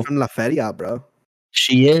 so she's from La Feria, bro.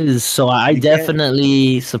 She is. So I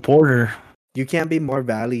definitely support her. You can't be more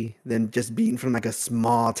valley than just being from like a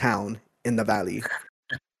small town in the valley.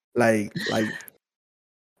 Like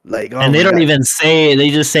oh, and they don't even say, they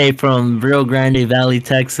just say from Rio Grande Valley,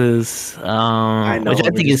 Texas. I know, which I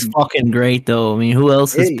think is fucking great though. I mean, who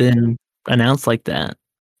else has been announced like that?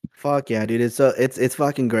 Fuck yeah, dude. It's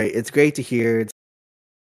fucking great. It's great to hear it's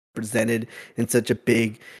presented in such a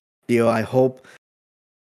big deal. I hope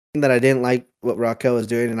that I didn't like what Raquel was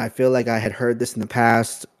doing, and I feel like I had heard this in the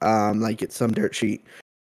past, like it's some dirt sheet.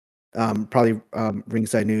 Probably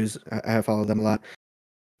Ringside News. I have followed them a lot.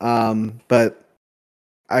 But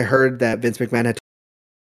I heard that Vince McMahon had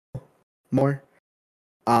more.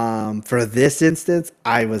 For this instance,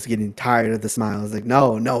 I was getting tired of the smile. I was like,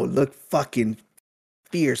 no, look fucking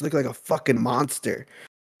fierce. Look like a fucking monster.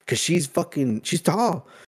 Cause she's tall.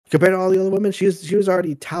 Compared to all the other women, she was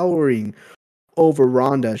already towering over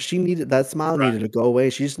Ronda. She needed that smile needed to go away.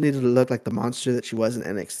 She just needed to look like the monster that she was in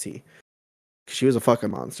NXT. She was a fucking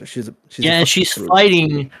monster. She's a Yeah, and fucking she's brute.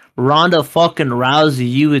 fighting Ronda fucking Rousey.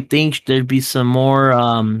 You would think there'd be some more,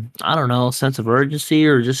 I don't know, sense of urgency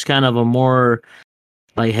or just kind of a more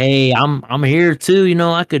like, hey, I'm here too. You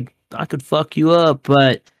know, I could fuck you up,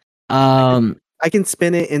 but I can um, I can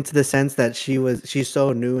spin it into the sense that she's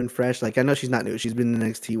so new and fresh. Like I know she's not new. She's been in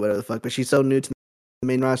NXT, whatever the fuck, but she's so new to the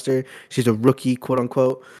main roster. She's a rookie, quote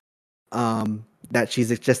unquote. That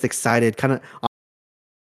she's just excited. Kind of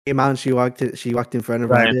came out and she walked in front of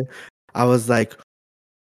right. Ronda. I was like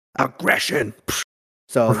aggression.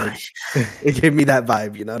 So like Right. it gave me that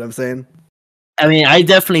vibe. You know what I'm saying? I mean, I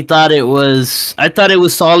definitely thought it was. I thought it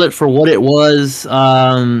was solid for what it was.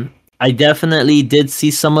 I definitely did see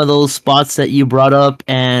some of those spots that you brought up,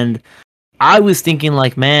 and I was thinking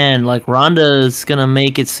like, man, like Ronda's gonna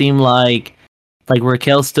make it seem like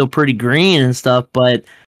Raquel's still pretty green and stuff, but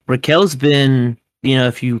Raquel's been,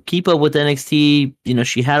 if you keep up with NXT,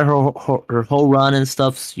 she had her whole run and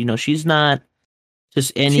stuff. She's not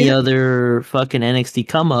just any She other fucking NXT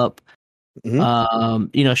come up.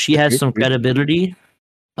 mm-hmm. She has some credibility,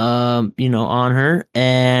 on her,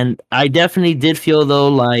 and I definitely did feel though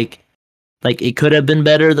like it could have been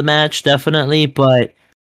better the match, definitely, but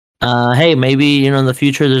hey, maybe in the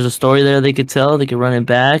future there's a story there they could tell. They could run it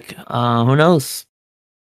back. Who knows?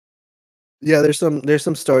 Yeah, there's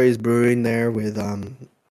some stories brewing there with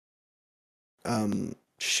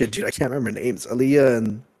shit, dude, I can't remember names. Aaliyah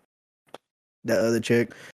and that other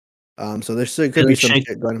chick. So there still could The be some chick.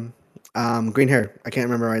 shit going. Green hair. I can't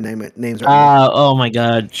remember names right now. Oh my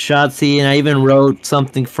God, Shotzi, and I even wrote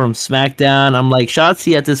something from SmackDown. I'm like,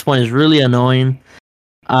 Shotzi at this point is really annoying.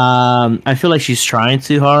 I feel like she's trying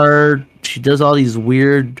too hard. She does all these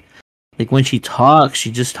weird, like when she talks,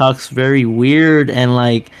 she just talks very weird, and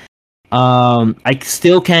like, I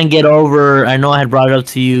still can't get over. I know I had brought it up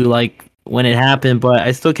to you like when it happened, but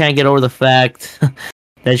I still can't get over the fact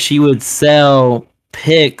that she would sell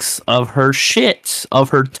pics of her shits, of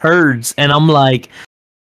her turds, and I'm like,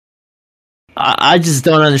 I just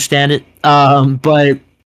don't understand it. But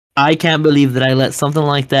I can't believe that I let something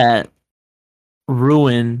like that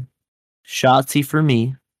ruin Shotzi for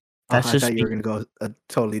me. Oh, That's I thought just you were me. gonna go a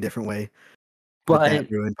totally different way with that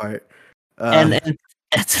But ruin part. and Um, and,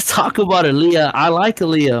 and to talk about Aaliyah, I like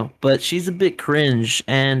Aaliyah, but she's a bit cringe,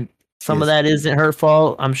 and she some of is. that isn't her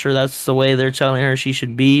fault. I'm sure that's the way they're telling her she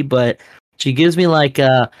should be, but she gives me like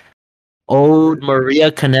old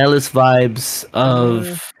Maria Kanellis vibes Uh,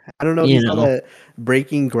 of I don't know if you you saw know. that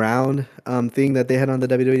Breaking Ground thing that they had on the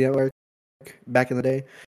WWE Network back in the day.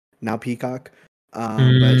 Now Peacock.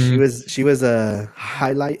 But she Mm, was she was a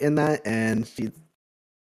highlight in that, and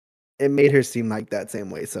it made her seem like that same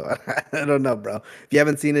way. So I don't know, bro. If you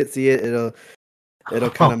haven't seen it, see it. It'll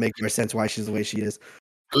kind of make more sense why she's the way she is.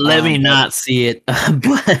 let me But not see it,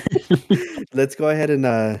 but let's go ahead and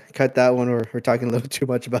cut that one. We're talking a little too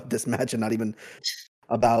much about this match and not even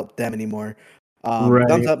about them anymore. Thumbs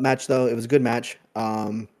right. up match though. It was a good match.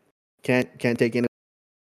 Can't take anything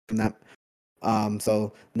from that.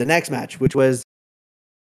 So the next match, which was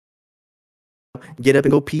get up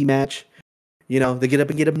and go pee match. The get up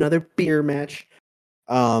and get up another beer match.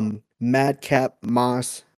 Madcap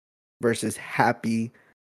Moss versus Happy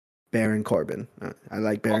Baron Corbin. I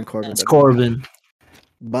like Baron Corbin That's better than Happy. Corbin.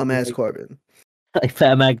 Bum ass Like Corbin. like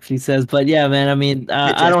Fat McAfee says. But yeah, man, I mean,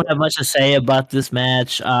 Bitch I ass don't have Corbin. much to say about this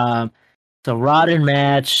match. It's a rotten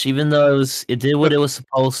match, even though it did what it was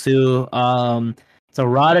supposed to. It's a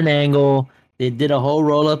rotten angle. They did a whole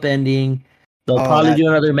roll up ending. They'll Oh, probably that. do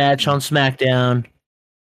another match Yeah. on SmackDown.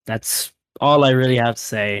 That's all I really have to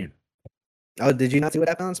say. Oh, did you not see what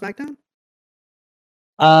happened on SmackDown?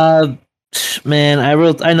 Uh, man,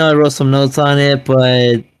 I know I wrote some notes on it,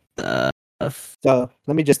 but uh, So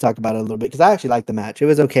let me just talk about it a little bit because I actually liked the match. It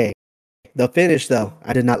was okay. The finish, though,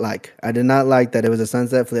 I did not like. I did not like that it was a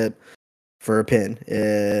sunset flip for a pin.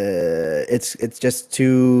 It's just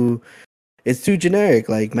too. It's too generic.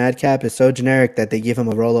 Like Madcap is so generic that they give him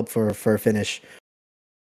a roll up for a finish.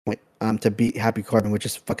 To beat Happy Corbin, which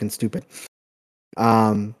is fucking stupid.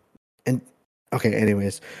 Um, and okay,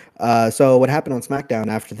 anyways, so what happened on SmackDown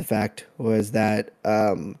after the fact was that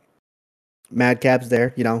Madcap's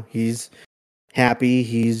there. He's happy.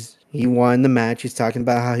 He won the match. He's talking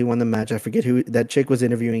about how he won the match. I forget who that chick was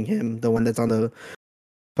interviewing him. The one that's on the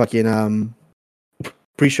fucking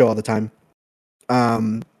pre-show all the time.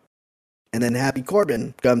 Um, and then Happy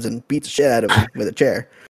Corbin comes and beats the shit out of him with a chair.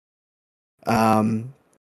 Um,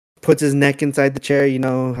 puts his neck inside the chair. You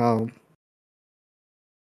know how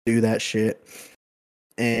do that shit,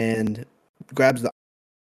 and grabs the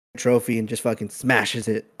trophy and just fucking smashes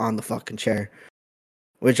it on the fucking chair,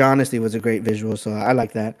 which honestly was a great visual. So I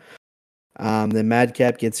like that. Then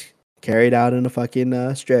Madcap gets carried out in a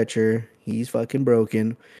fucking stretcher. He's fucking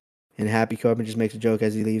broken. And Happy Corbin just makes a joke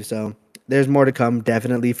as he leaves. So there's more to come,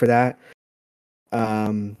 definitely, for that.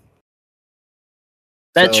 Um,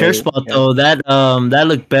 That chair so spot yeah, though, that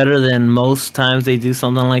looked better than most times they do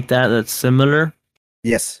something like that. That's similar.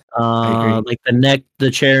 yes, I agree. Like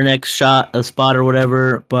the chair neck shot, a spot or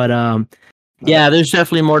whatever. But Love yeah, it. there's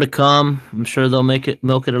definitely more to come. I'm sure they'll milk it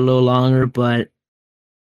a little longer, but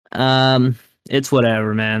um, it's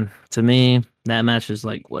whatever, man. To me, that match is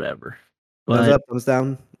like whatever. Thumbs But up, thumbs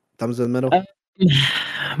down, thumbs in the middle. uh,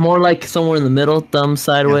 more like somewhere in the middle, thumb Yeah,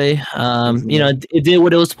 sideways. thumbs in the You know, middle. it did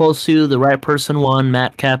what it was supposed to. The right person won.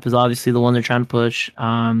 Matt Cap is obviously the one they're trying to push.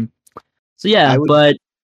 So yeah, I would but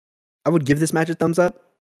I would give this match a thumbs up,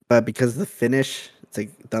 but because of the finish, it's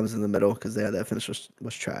like thumbs in the middle because yeah, that finish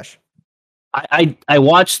was trash. I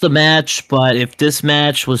watched the match, but if this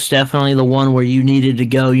match was definitely the one where you needed to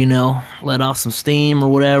go, you know, let off some steam or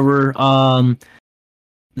whatever,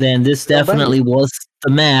 then this No brainer. definitely was the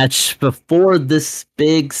match before this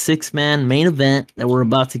big 6-man main event that we're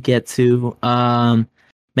about to get to.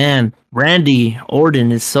 Man, Randy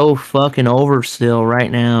Orton is so fucking over still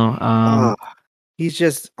right now. Ah, he's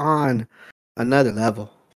just on another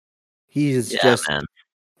level. He is Yeah, just man.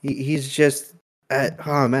 he's just at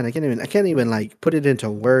oh man, I can't even like put it into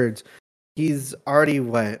words. He's already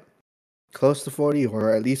what close to 40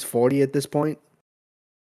 or at least 40 at this point,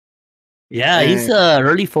 Yeah, he's and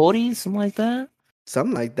early 40s, something like that.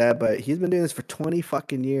 something like that. But he's been doing this for 20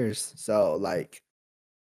 fucking years. So like,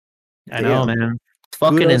 I know, damn, man. It's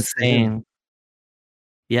fucking kudos to him. insane.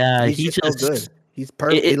 Yeah, He's he just so just good. He's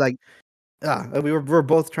perfect. it, Like, we're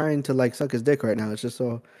both trying to like suck his dick right now. It's just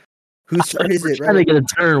so whose turn is we're it, trying to right? get a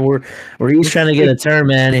turn where he's trying to get a turn,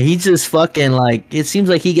 man. And he just fucking like it seems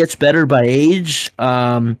like he gets better by age.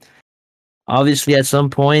 Obviously at some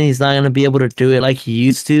point he's not gonna be able to do it like he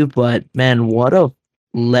used to, but man, what a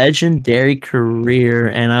legendary career.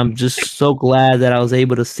 And I'm just so glad that I was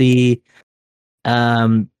able to see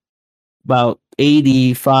um about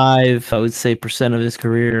 85, I would say, percent of his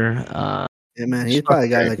career. Yeah, man, he's Struck probably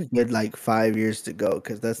got there. like a good like 5 years to go.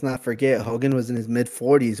 Because let's not forget, Hogan was in his mid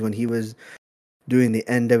 40s when he was doing the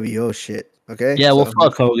NWO shit. Okay, Yeah, well so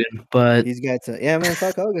fuck Hogan, but he's got to yeah, man,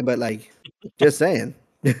 fuck Hogan. But like, just saying,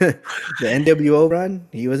 the NWO run,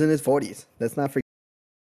 he was in his 40s. Let's not forget,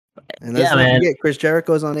 and let's yeah, not man. forget, Chris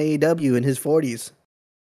Jericho's on AEW in his 40s,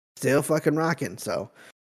 still fucking rocking. So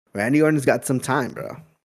Randy Orton's got some time, bro.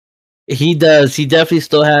 He does. He definitely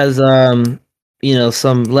still has you know,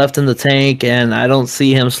 some left in the tank, and I don't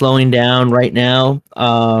see him slowing down right now.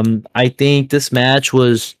 I think this match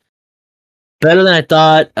was better than I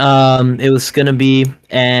thought it was gonna be,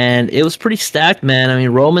 and it was pretty stacked, man. I mean,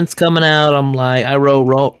 Roman's coming out. I'm like, I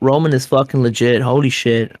wrote Roman is fucking legit. Holy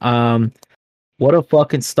shit. What a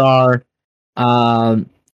fucking star. Um,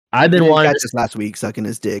 I've You been didn't wanting catch to. us last week sucking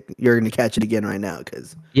his dick. You're gonna catch it again right now,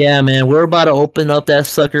 because Yeah, man, we're about to open up that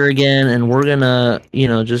sucker again, and we're gonna, you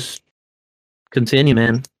know, just continue,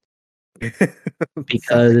 man,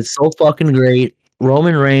 because sorry. it's so fucking great.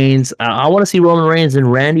 Roman Reigns. I want to see Roman Reigns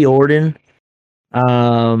and Randy Orton.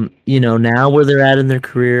 You know, now where they're at in their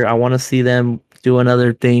career, I want to see them do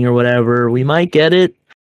another thing or whatever. We might get it.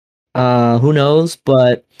 Who knows?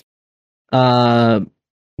 But uh,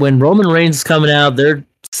 when Roman Reigns is coming out, they're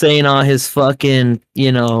saying all his fucking, you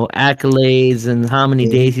know, accolades and how many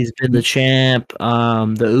days he's been the champ.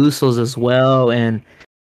 The Usos as well, and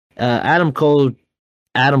Adam Cole,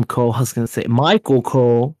 I was gonna say Michael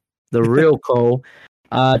Cole, the real Cole,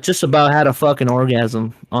 just about had a fucking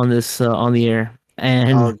orgasm on this on the air,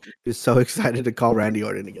 and Oh, you're so excited to call Randy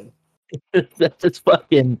Orton again. that's just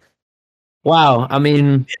fucking wow. I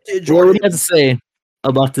mean, Vintage what do you have to Orton. say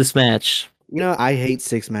about this match? You know, I hate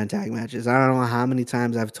 6-man tag matches. I don't know how many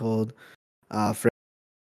times I've told for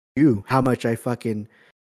you how much I fucking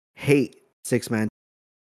hate 6-man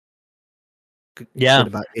Yeah, shit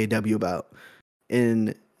about AW about.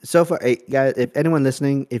 And so far, guys, if anyone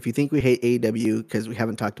listening, if you think we hate AW because we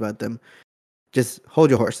haven't talked about them, just hold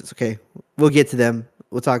your horses, okay? We'll get to them.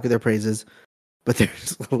 We'll talk their praises. But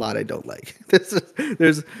there's a lot I don't like.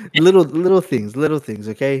 There's little things.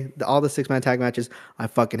 Okay, all the 6-man tag matches I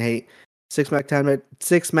fucking hate.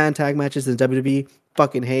 6-man tag matches in WWE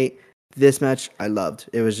fucking hate. This match I loved.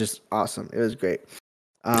 It was just awesome. It was great.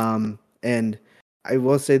 And I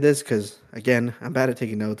will say this because again I'm bad at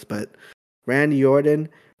taking notes, but Randy Orton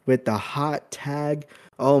with the hot tag.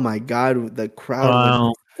 Oh my god, the crowd went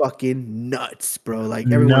wow, fucking nuts, bro.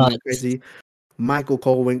 Like everyone went nuts. crazy. Michael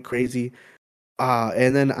Cole went crazy.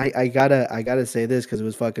 And then I gotta say this because it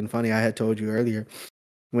was fucking funny. I had told you earlier.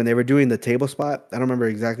 when they were doing the table spot. I don't remember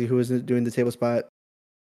exactly who was doing the table spot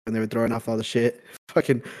when they were throwing off all the shit.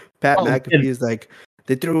 Fucking Pat Oh, McAfee is like,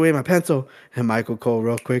 they threw away my pencil, and Michael Cole,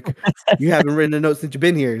 real quick, you haven't written a note since you've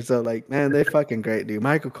been here. So like, man, they fucking great, dude.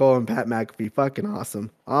 Michael Cole and Pat McAfee, fucking awesome,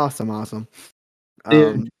 awesome.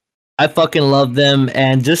 dude, I fucking love them.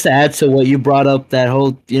 And just to add to what you brought up, that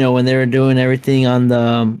whole, when they were doing everything on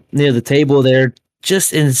the near the table, they're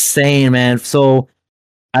just insane, man. So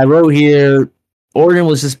I wrote here, Orton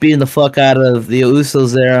was just beating the fuck out of the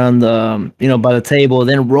Usos there on the, by the table.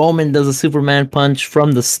 Then Roman does a Superman punch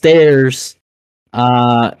from the stairs.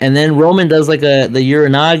 And then Roman does like the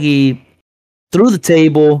Uranagi through the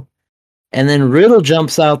table. And then Riddle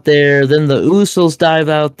jumps out there. Then the Usos dive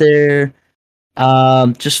out there.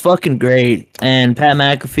 Just fucking great. And Pat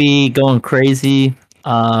McAfee going crazy.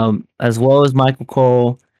 As well as Michael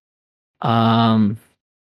Cole. Yeah,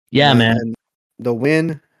 man. And the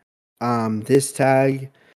win, this tag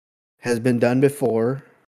has been done before.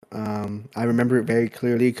 I remember it very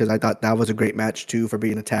clearly because I thought that was a great match too for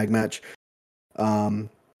being a tag match.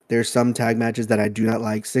 There's some tag matches that I do not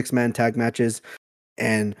like. 6-man tag matches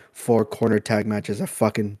and 4-corner tag matches. I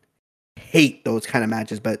fucking hate those kind of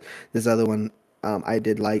matches. But this other one, I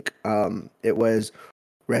did like. It was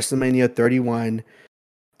WrestleMania 31.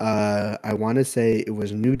 I want to say it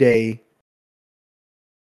was New Day,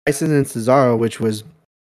 Tyson and Cesaro, which was,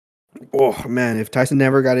 oh man, if Tyson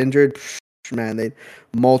never got injured, man, they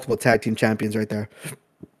multiple tag team champions right there.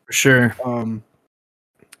 For sure.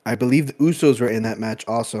 I believe the Usos were in that match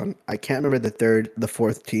also. And I can't remember the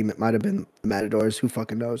fourth team. It might have been the Matadors. Who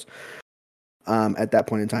fucking knows? At that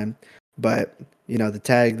point in time, but the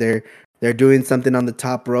tag, they're doing something on the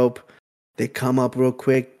top rope. They come up real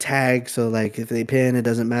quick, tag. So like if they pin, it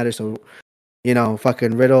doesn't matter. So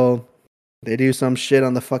fucking Riddle, they do some shit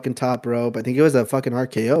on the fucking top rope. I think it was a fucking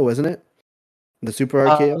RKO, wasn't it? The super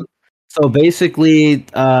RKO. So basically,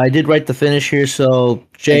 I did write the finish here. So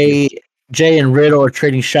Jay and Riddle are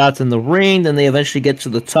trading shots in the ring. Then they eventually get to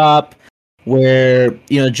the top, where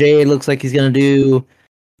Jay looks like he's gonna do,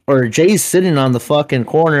 or Jay's sitting on the fucking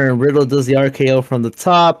corner, and Riddle does the RKO from the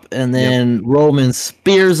top, and then Roman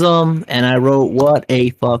spears him. And I wrote, what a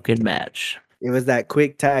fucking match! It was that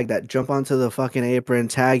quick tag, that jump onto the fucking apron,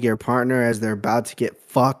 tag your partner as they're about to get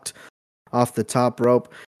fucked off the top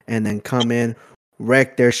rope, and then come in,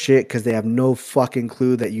 wreck their shit because they have no fucking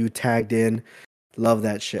clue that you tagged in. Love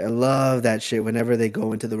that shit. I love that shit. Whenever they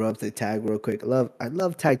go into the ropes, they tag real quick. I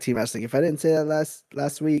love tag team wrestling. If I didn't say that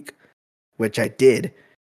last week, which I did,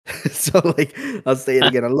 so like I'll say it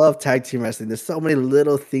again. I love tag team wrestling. There's so many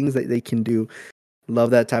little things that they can do. Love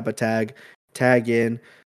that type of tag. Tag in.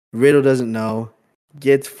 Riddle doesn't know.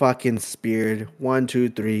 Gets fucking speared. 1, 2,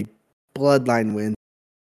 3. Bloodline wins.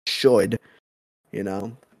 Should.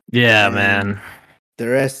 Yeah, and man. The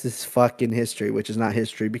rest is fucking history, which is not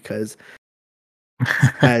history because,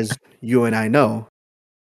 as you and I know,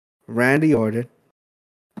 Randy Orton,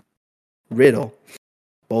 Riddle,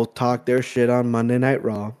 both talked their shit on Monday Night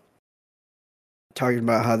Raw, talking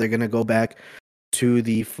about how they're gonna go back to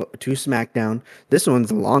SmackDown. This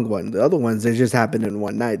one's a long one. The other ones, they just happened in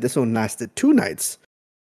one night. This one lasted 2 nights.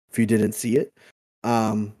 If you didn't see it,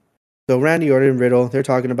 so Randy Orton and Riddle, they're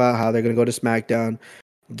talking about how they're gonna go to SmackDown,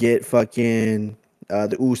 get fucking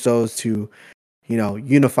the Usos to,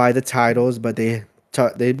 unify the titles, but they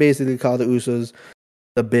basically call the Usos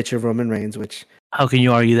the bitch of Roman Reigns. Which, how can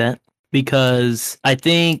you argue that? Because I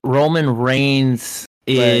think Roman Reigns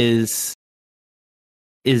is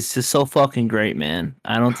just so fucking great, man.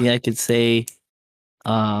 I don't think I could say,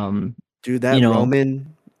 dude, that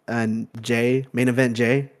Roman and main event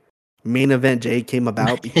Jay came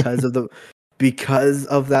about because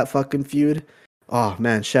of that fucking feud. Oh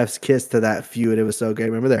man, chef's kiss to that feud. It was so great.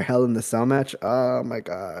 Remember their Hell in the Cell match? Oh my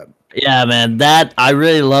god. Yeah, man. That I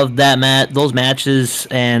really loved that those matches,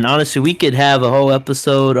 and honestly, we could have a whole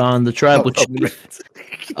episode on the Tribal Chief,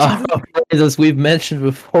 as we've mentioned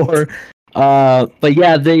before. But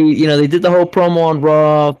yeah, they did the whole promo on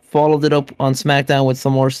Raw, followed it up on SmackDown with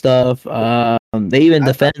some more stuff. They even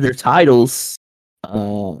defended their titles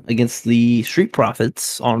against the Street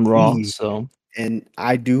Profits on Raw. So. And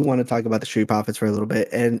I do want to talk about the Street Profits for a little bit,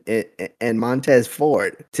 and Montez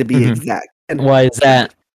Ford, to be exact. And why is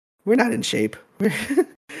that? We're not in shape.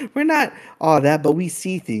 We're not all that, but we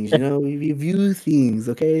see things. We view things.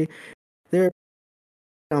 Okay, they're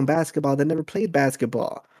on basketball that never played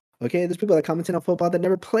basketball. Okay, there's people that commentate on football that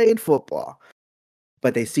never played football,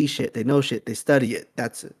 but they see shit, they know shit, they study it.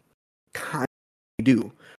 That's it. Kind of we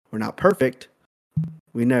do. We're not perfect.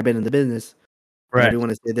 We've never been in the business. Right. I do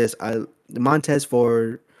want to say this. Montez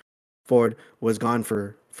Ford was gone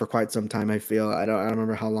for for quite some time. I feel I don't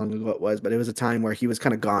remember how long ago it was, but it was a time where he was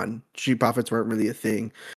kind of gone. Street Profits weren't really a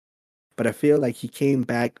thing, but I feel like he came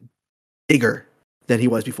back bigger than he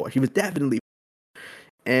was before. He was definitely,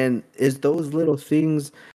 and it's those little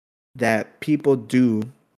things that people do.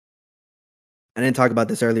 I didn't talk about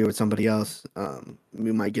this earlier with somebody else.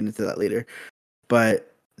 We might get into that later,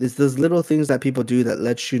 but it's those little things that people do that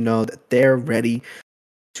lets you know that they're ready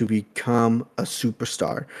to become a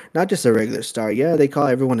superstar, not just a regular star. Yeah, they call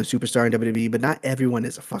everyone a superstar in WWE, but not everyone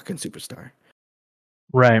is a fucking superstar.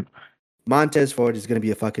 Right. Montez Ford is gonna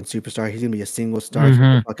be a fucking superstar. He's gonna be a single star. He Mm-hmm.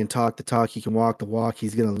 can fucking talk the talk. He can walk the walk.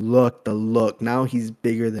 He's gonna look the look. Now he's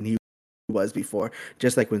bigger than he was before.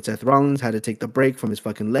 Just like when Seth Rollins had to take the break from his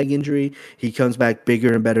fucking leg injury, he comes back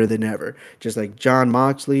bigger and better than ever. Just like John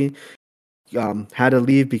Moxley had to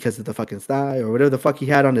leave because of the fucking thigh or whatever the fuck he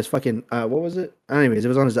had on his fucking what was it? Anyways, it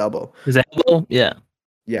was on his elbow. His elbow? Yeah.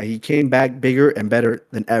 Yeah, he came back bigger and better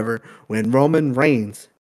than ever. When Roman Reigns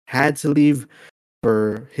had to leave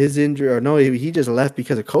for his injury, or no, he just left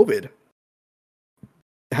because of COVID.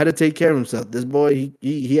 Had to take care of himself. This boy,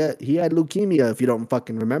 he had leukemia. If you don't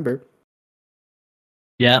fucking remember,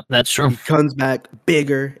 Yeah, that's true. he comes back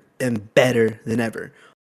bigger and better than ever.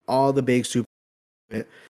 All the big super.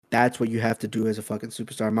 That's what you have to do as a fucking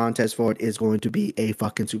superstar. Montez Ford is going to be a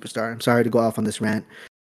fucking superstar. I'm sorry to go off on this rant,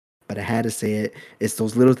 but I had to say it. It's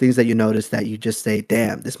those little things that you notice that you just say,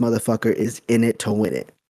 "Damn, this motherfucker is in it to win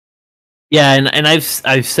it." Yeah, and I've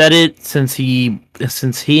said it since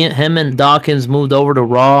him and Dawkins moved over to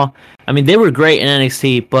Raw. I mean, they were great in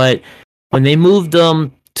NXT, but when they moved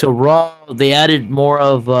them to Raw, they added more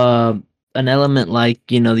of an element like,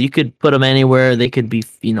 you could put them anywhere. They could be,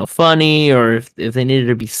 funny, or if they needed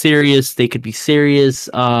to be serious, they could be serious.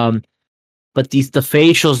 But the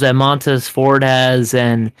facials that Montez Ford has,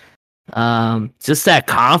 and just that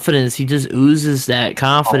confidence, he just oozes that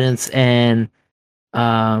confidence, and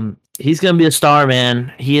he's gonna be a star,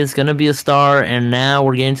 man. He is gonna be a star, and now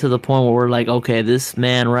we're getting to the point where we're like, okay, this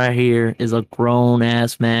man right here is a grown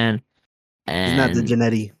ass man, He's not the and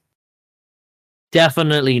Janetti.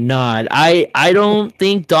 definitely not. I don't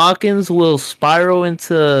think Dawkins will spiral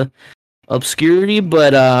into obscurity,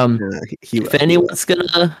 but He if will. He will. anyone's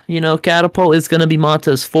gonna catapult, it's gonna be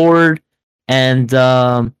Montez Ford, and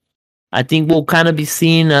I think we'll kind of be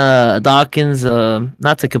seeing Dawkins,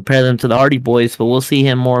 not to compare them to the Hardy Boys, but we'll see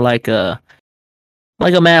him more like a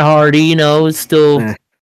Matt Hardy. It's still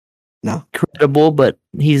No, credible, but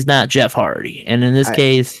he's not Jeff Hardy, and in this I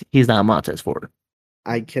case, he's not Montez Ford.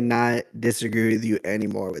 I cannot disagree with you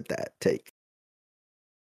anymore with that take.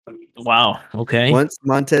 Wow. Okay. Once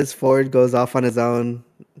Montez Ford goes off on his own,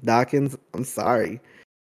 Dawkins, I'm sorry.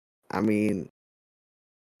 I mean,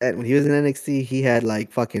 and when he was in NXT, he had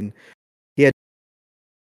he had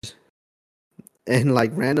and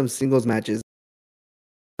like random singles matches.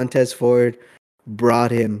 Montez Ford brought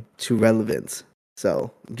him to relevance.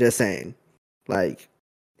 So just saying, like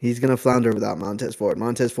he's gonna flounder without Montez Ford.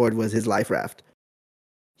 Montez Ford was his life raft.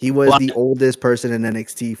 He was Well, the oldest person in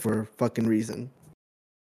NXT for fucking reason.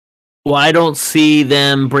 well, I don't see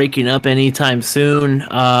them breaking up anytime soon.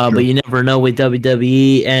 But True. you never know with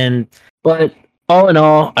WWE. But all in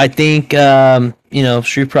all, I think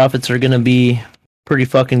Street Profits are gonna be pretty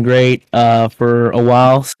fucking great for a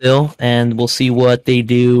while still, and we'll see what they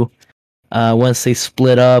do once they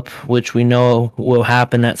split up, which we know will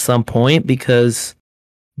happen at some point because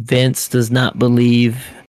Vince does not believe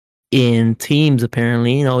in teams.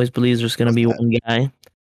 Apparently, he always believes there's gonna What's be that? one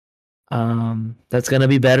guy. That's gonna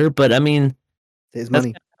be better, but I mean, His that's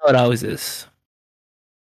money. how it always is.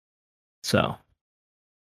 So,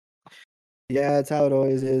 Yeah, it's how it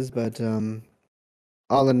always is. But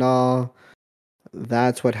all in all,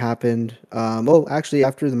 that's what happened. Oh, actually,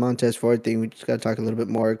 after the Montez Ford thing, we just got to talk a little bit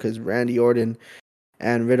more because Randy Orton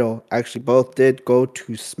and Riddle actually both did go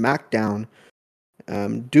to SmackDown,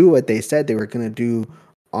 do what they said they were gonna do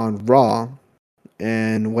on Raw,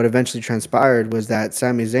 and what eventually transpired was that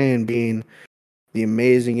Sami Zayn, being the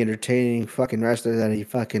amazing, entertaining fucking wrestler that he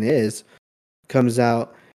fucking is, comes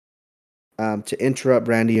out to interrupt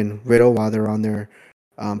Randy and Riddle while they're on their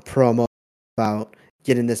promo about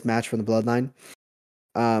getting this match from the Bloodline.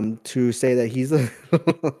 To say that he's the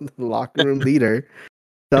locker room leader,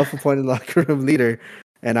 self-appointed locker room leader.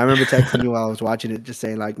 And I remember texting you while I was watching it, just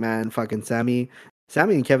saying like, man, fucking Sammy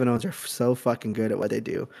and Kevin Owens are so fucking good at what they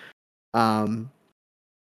do. Um,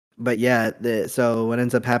 but yeah, so what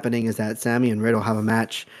ends up happening is that Sammy and Riddle have a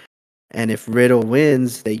match, and if Riddle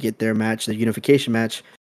wins, they get their match, the unification match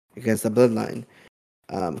against the Bloodline.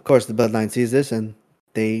 Of course, the Bloodline sees this and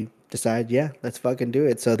they decide, yeah, let's fucking do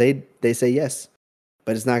it. So they say yes,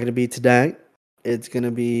 but it's not going to be tonight. it's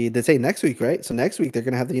gonna be, they say next week, right? So next week they're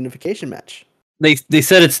gonna have the unification match. They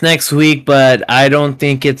said it's next week, but I don't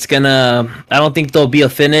think it's gonna. I don't think there'll be a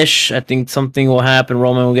finish. I think something will happen.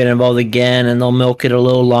 Roman will get involved again, and they'll milk it a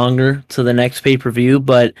little longer to the next pay-per-view.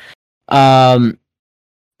 But um,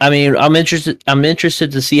 I mean, I'm interested. I'm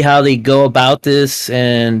interested to see how they go about this,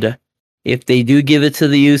 and if they do give it to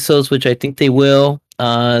the Usos, which I think they will.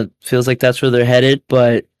 Feels like that's where they're headed.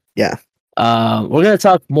 But Yeah. we're gonna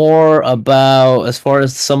talk more about as far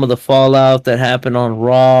as some of the fallout that happened on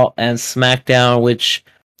Raw and SmackDown, which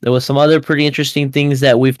there was some other pretty interesting things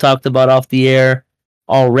that we've talked about off the air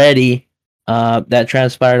already. That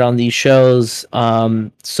transpired on these shows.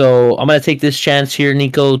 So I'm gonna take this chance here,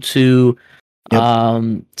 Nico, to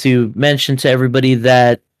mention to everybody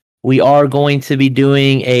that we are going to be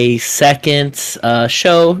doing a second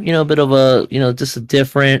show. You know, a bit of a just a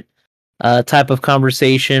different type of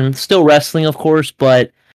conversation. Still wrestling, of course,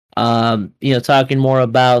 but talking more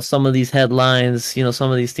about some of these headlines.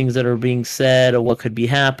 Some of these things that are being said, or what could be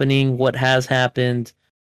happening, what has happened.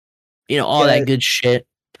 All that good shit.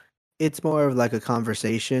 It's more of like a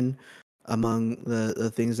conversation among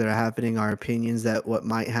the things that are happening, our opinions that what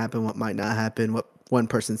might happen, what might not happen, what one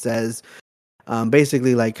person says.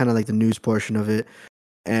 Basically, like kind of like the news portion of it,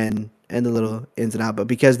 and the little ins and out. But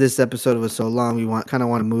because this episode was so long, we want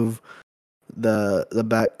to move the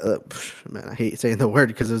back. Man, I hate saying the word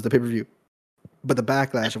because it was the pay-per-view. But the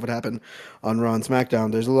backlash of what happened on Raw and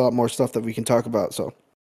SmackDown, there's a lot more stuff that we can talk about. So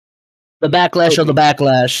the backlash of the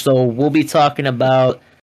backlash. So we'll be talking about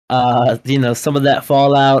some of that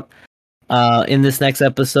fallout in this next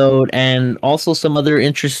episode, and also some other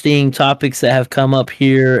interesting topics that have come up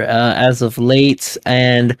here as of late.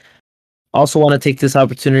 And also want to take this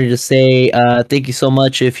opportunity to say thank you so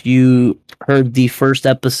much if you heard the first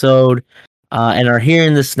episode and are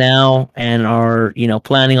hearing this now and are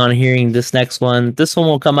planning on hearing this next one. This one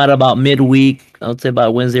will come out about midweek. I would say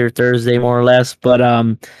about Wednesday or Thursday, more or less. But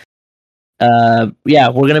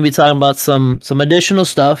we're gonna be talking about some additional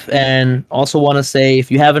stuff, and also want to say, if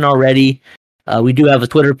you haven't already, we do have a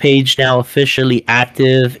Twitter page now officially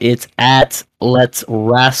active. It's at Let's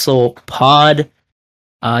Wrestle Pod.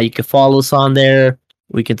 You can follow us on there.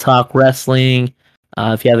 We can talk wrestling.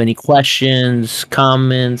 If you have any questions,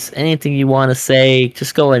 comments, anything you want to say,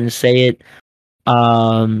 just go ahead and say it.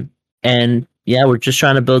 And yeah, we're just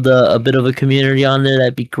trying to build a bit of a community on there.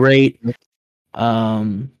 That'd be great.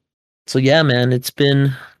 So yeah, man, it's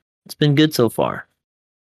been good so far.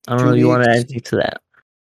 I don't know if you want to add anything to that.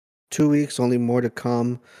 2 weeks, only more to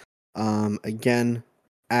come. Again,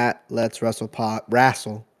 at Let's Wrestle Pod.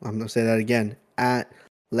 Wrestle. I'm gonna say that again. At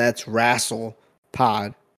Let's Wrestle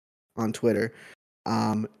Pod on Twitter.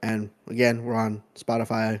 And again, we're on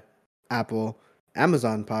Spotify, Apple,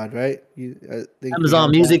 Amazon Pod, right?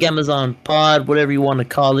 Amazon Music, Amazon Pod, whatever you want to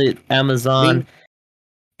call it. Amazon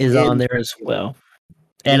is on there as well.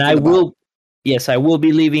 And I will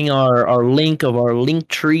be leaving our link of our link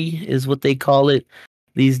tree, is what they call it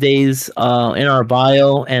these days, in our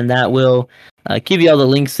bio, and that will give you all the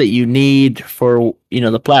links that you need for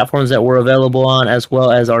the platforms that we're available on, as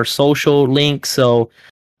well as our social links. So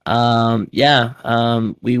we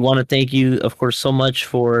want to thank you, of course, so much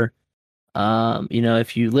for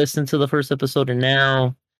if you listened to the first episode and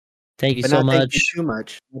now, thank you so much. Thank you too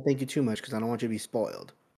much. Not thank you too much, because I don't want you to be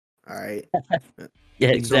spoiled. All right. Yeah,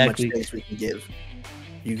 exactly. So much space we can give.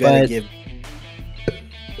 You gotta give.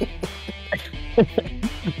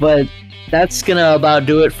 But that's gonna about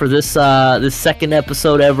do it for this this second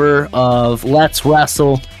episode ever of Let's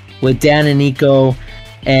Wrestle with Dan and Nico.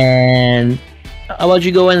 And how about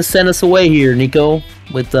you go and send us away here, Nico,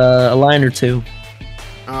 with a line or two?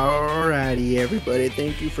 Alrighty, everybody.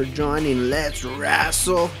 Thank you for joining Let's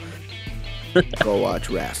Wrestle. Go watch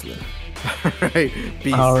wrestling. Alright,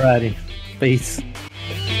 peace. Alrighty, peace.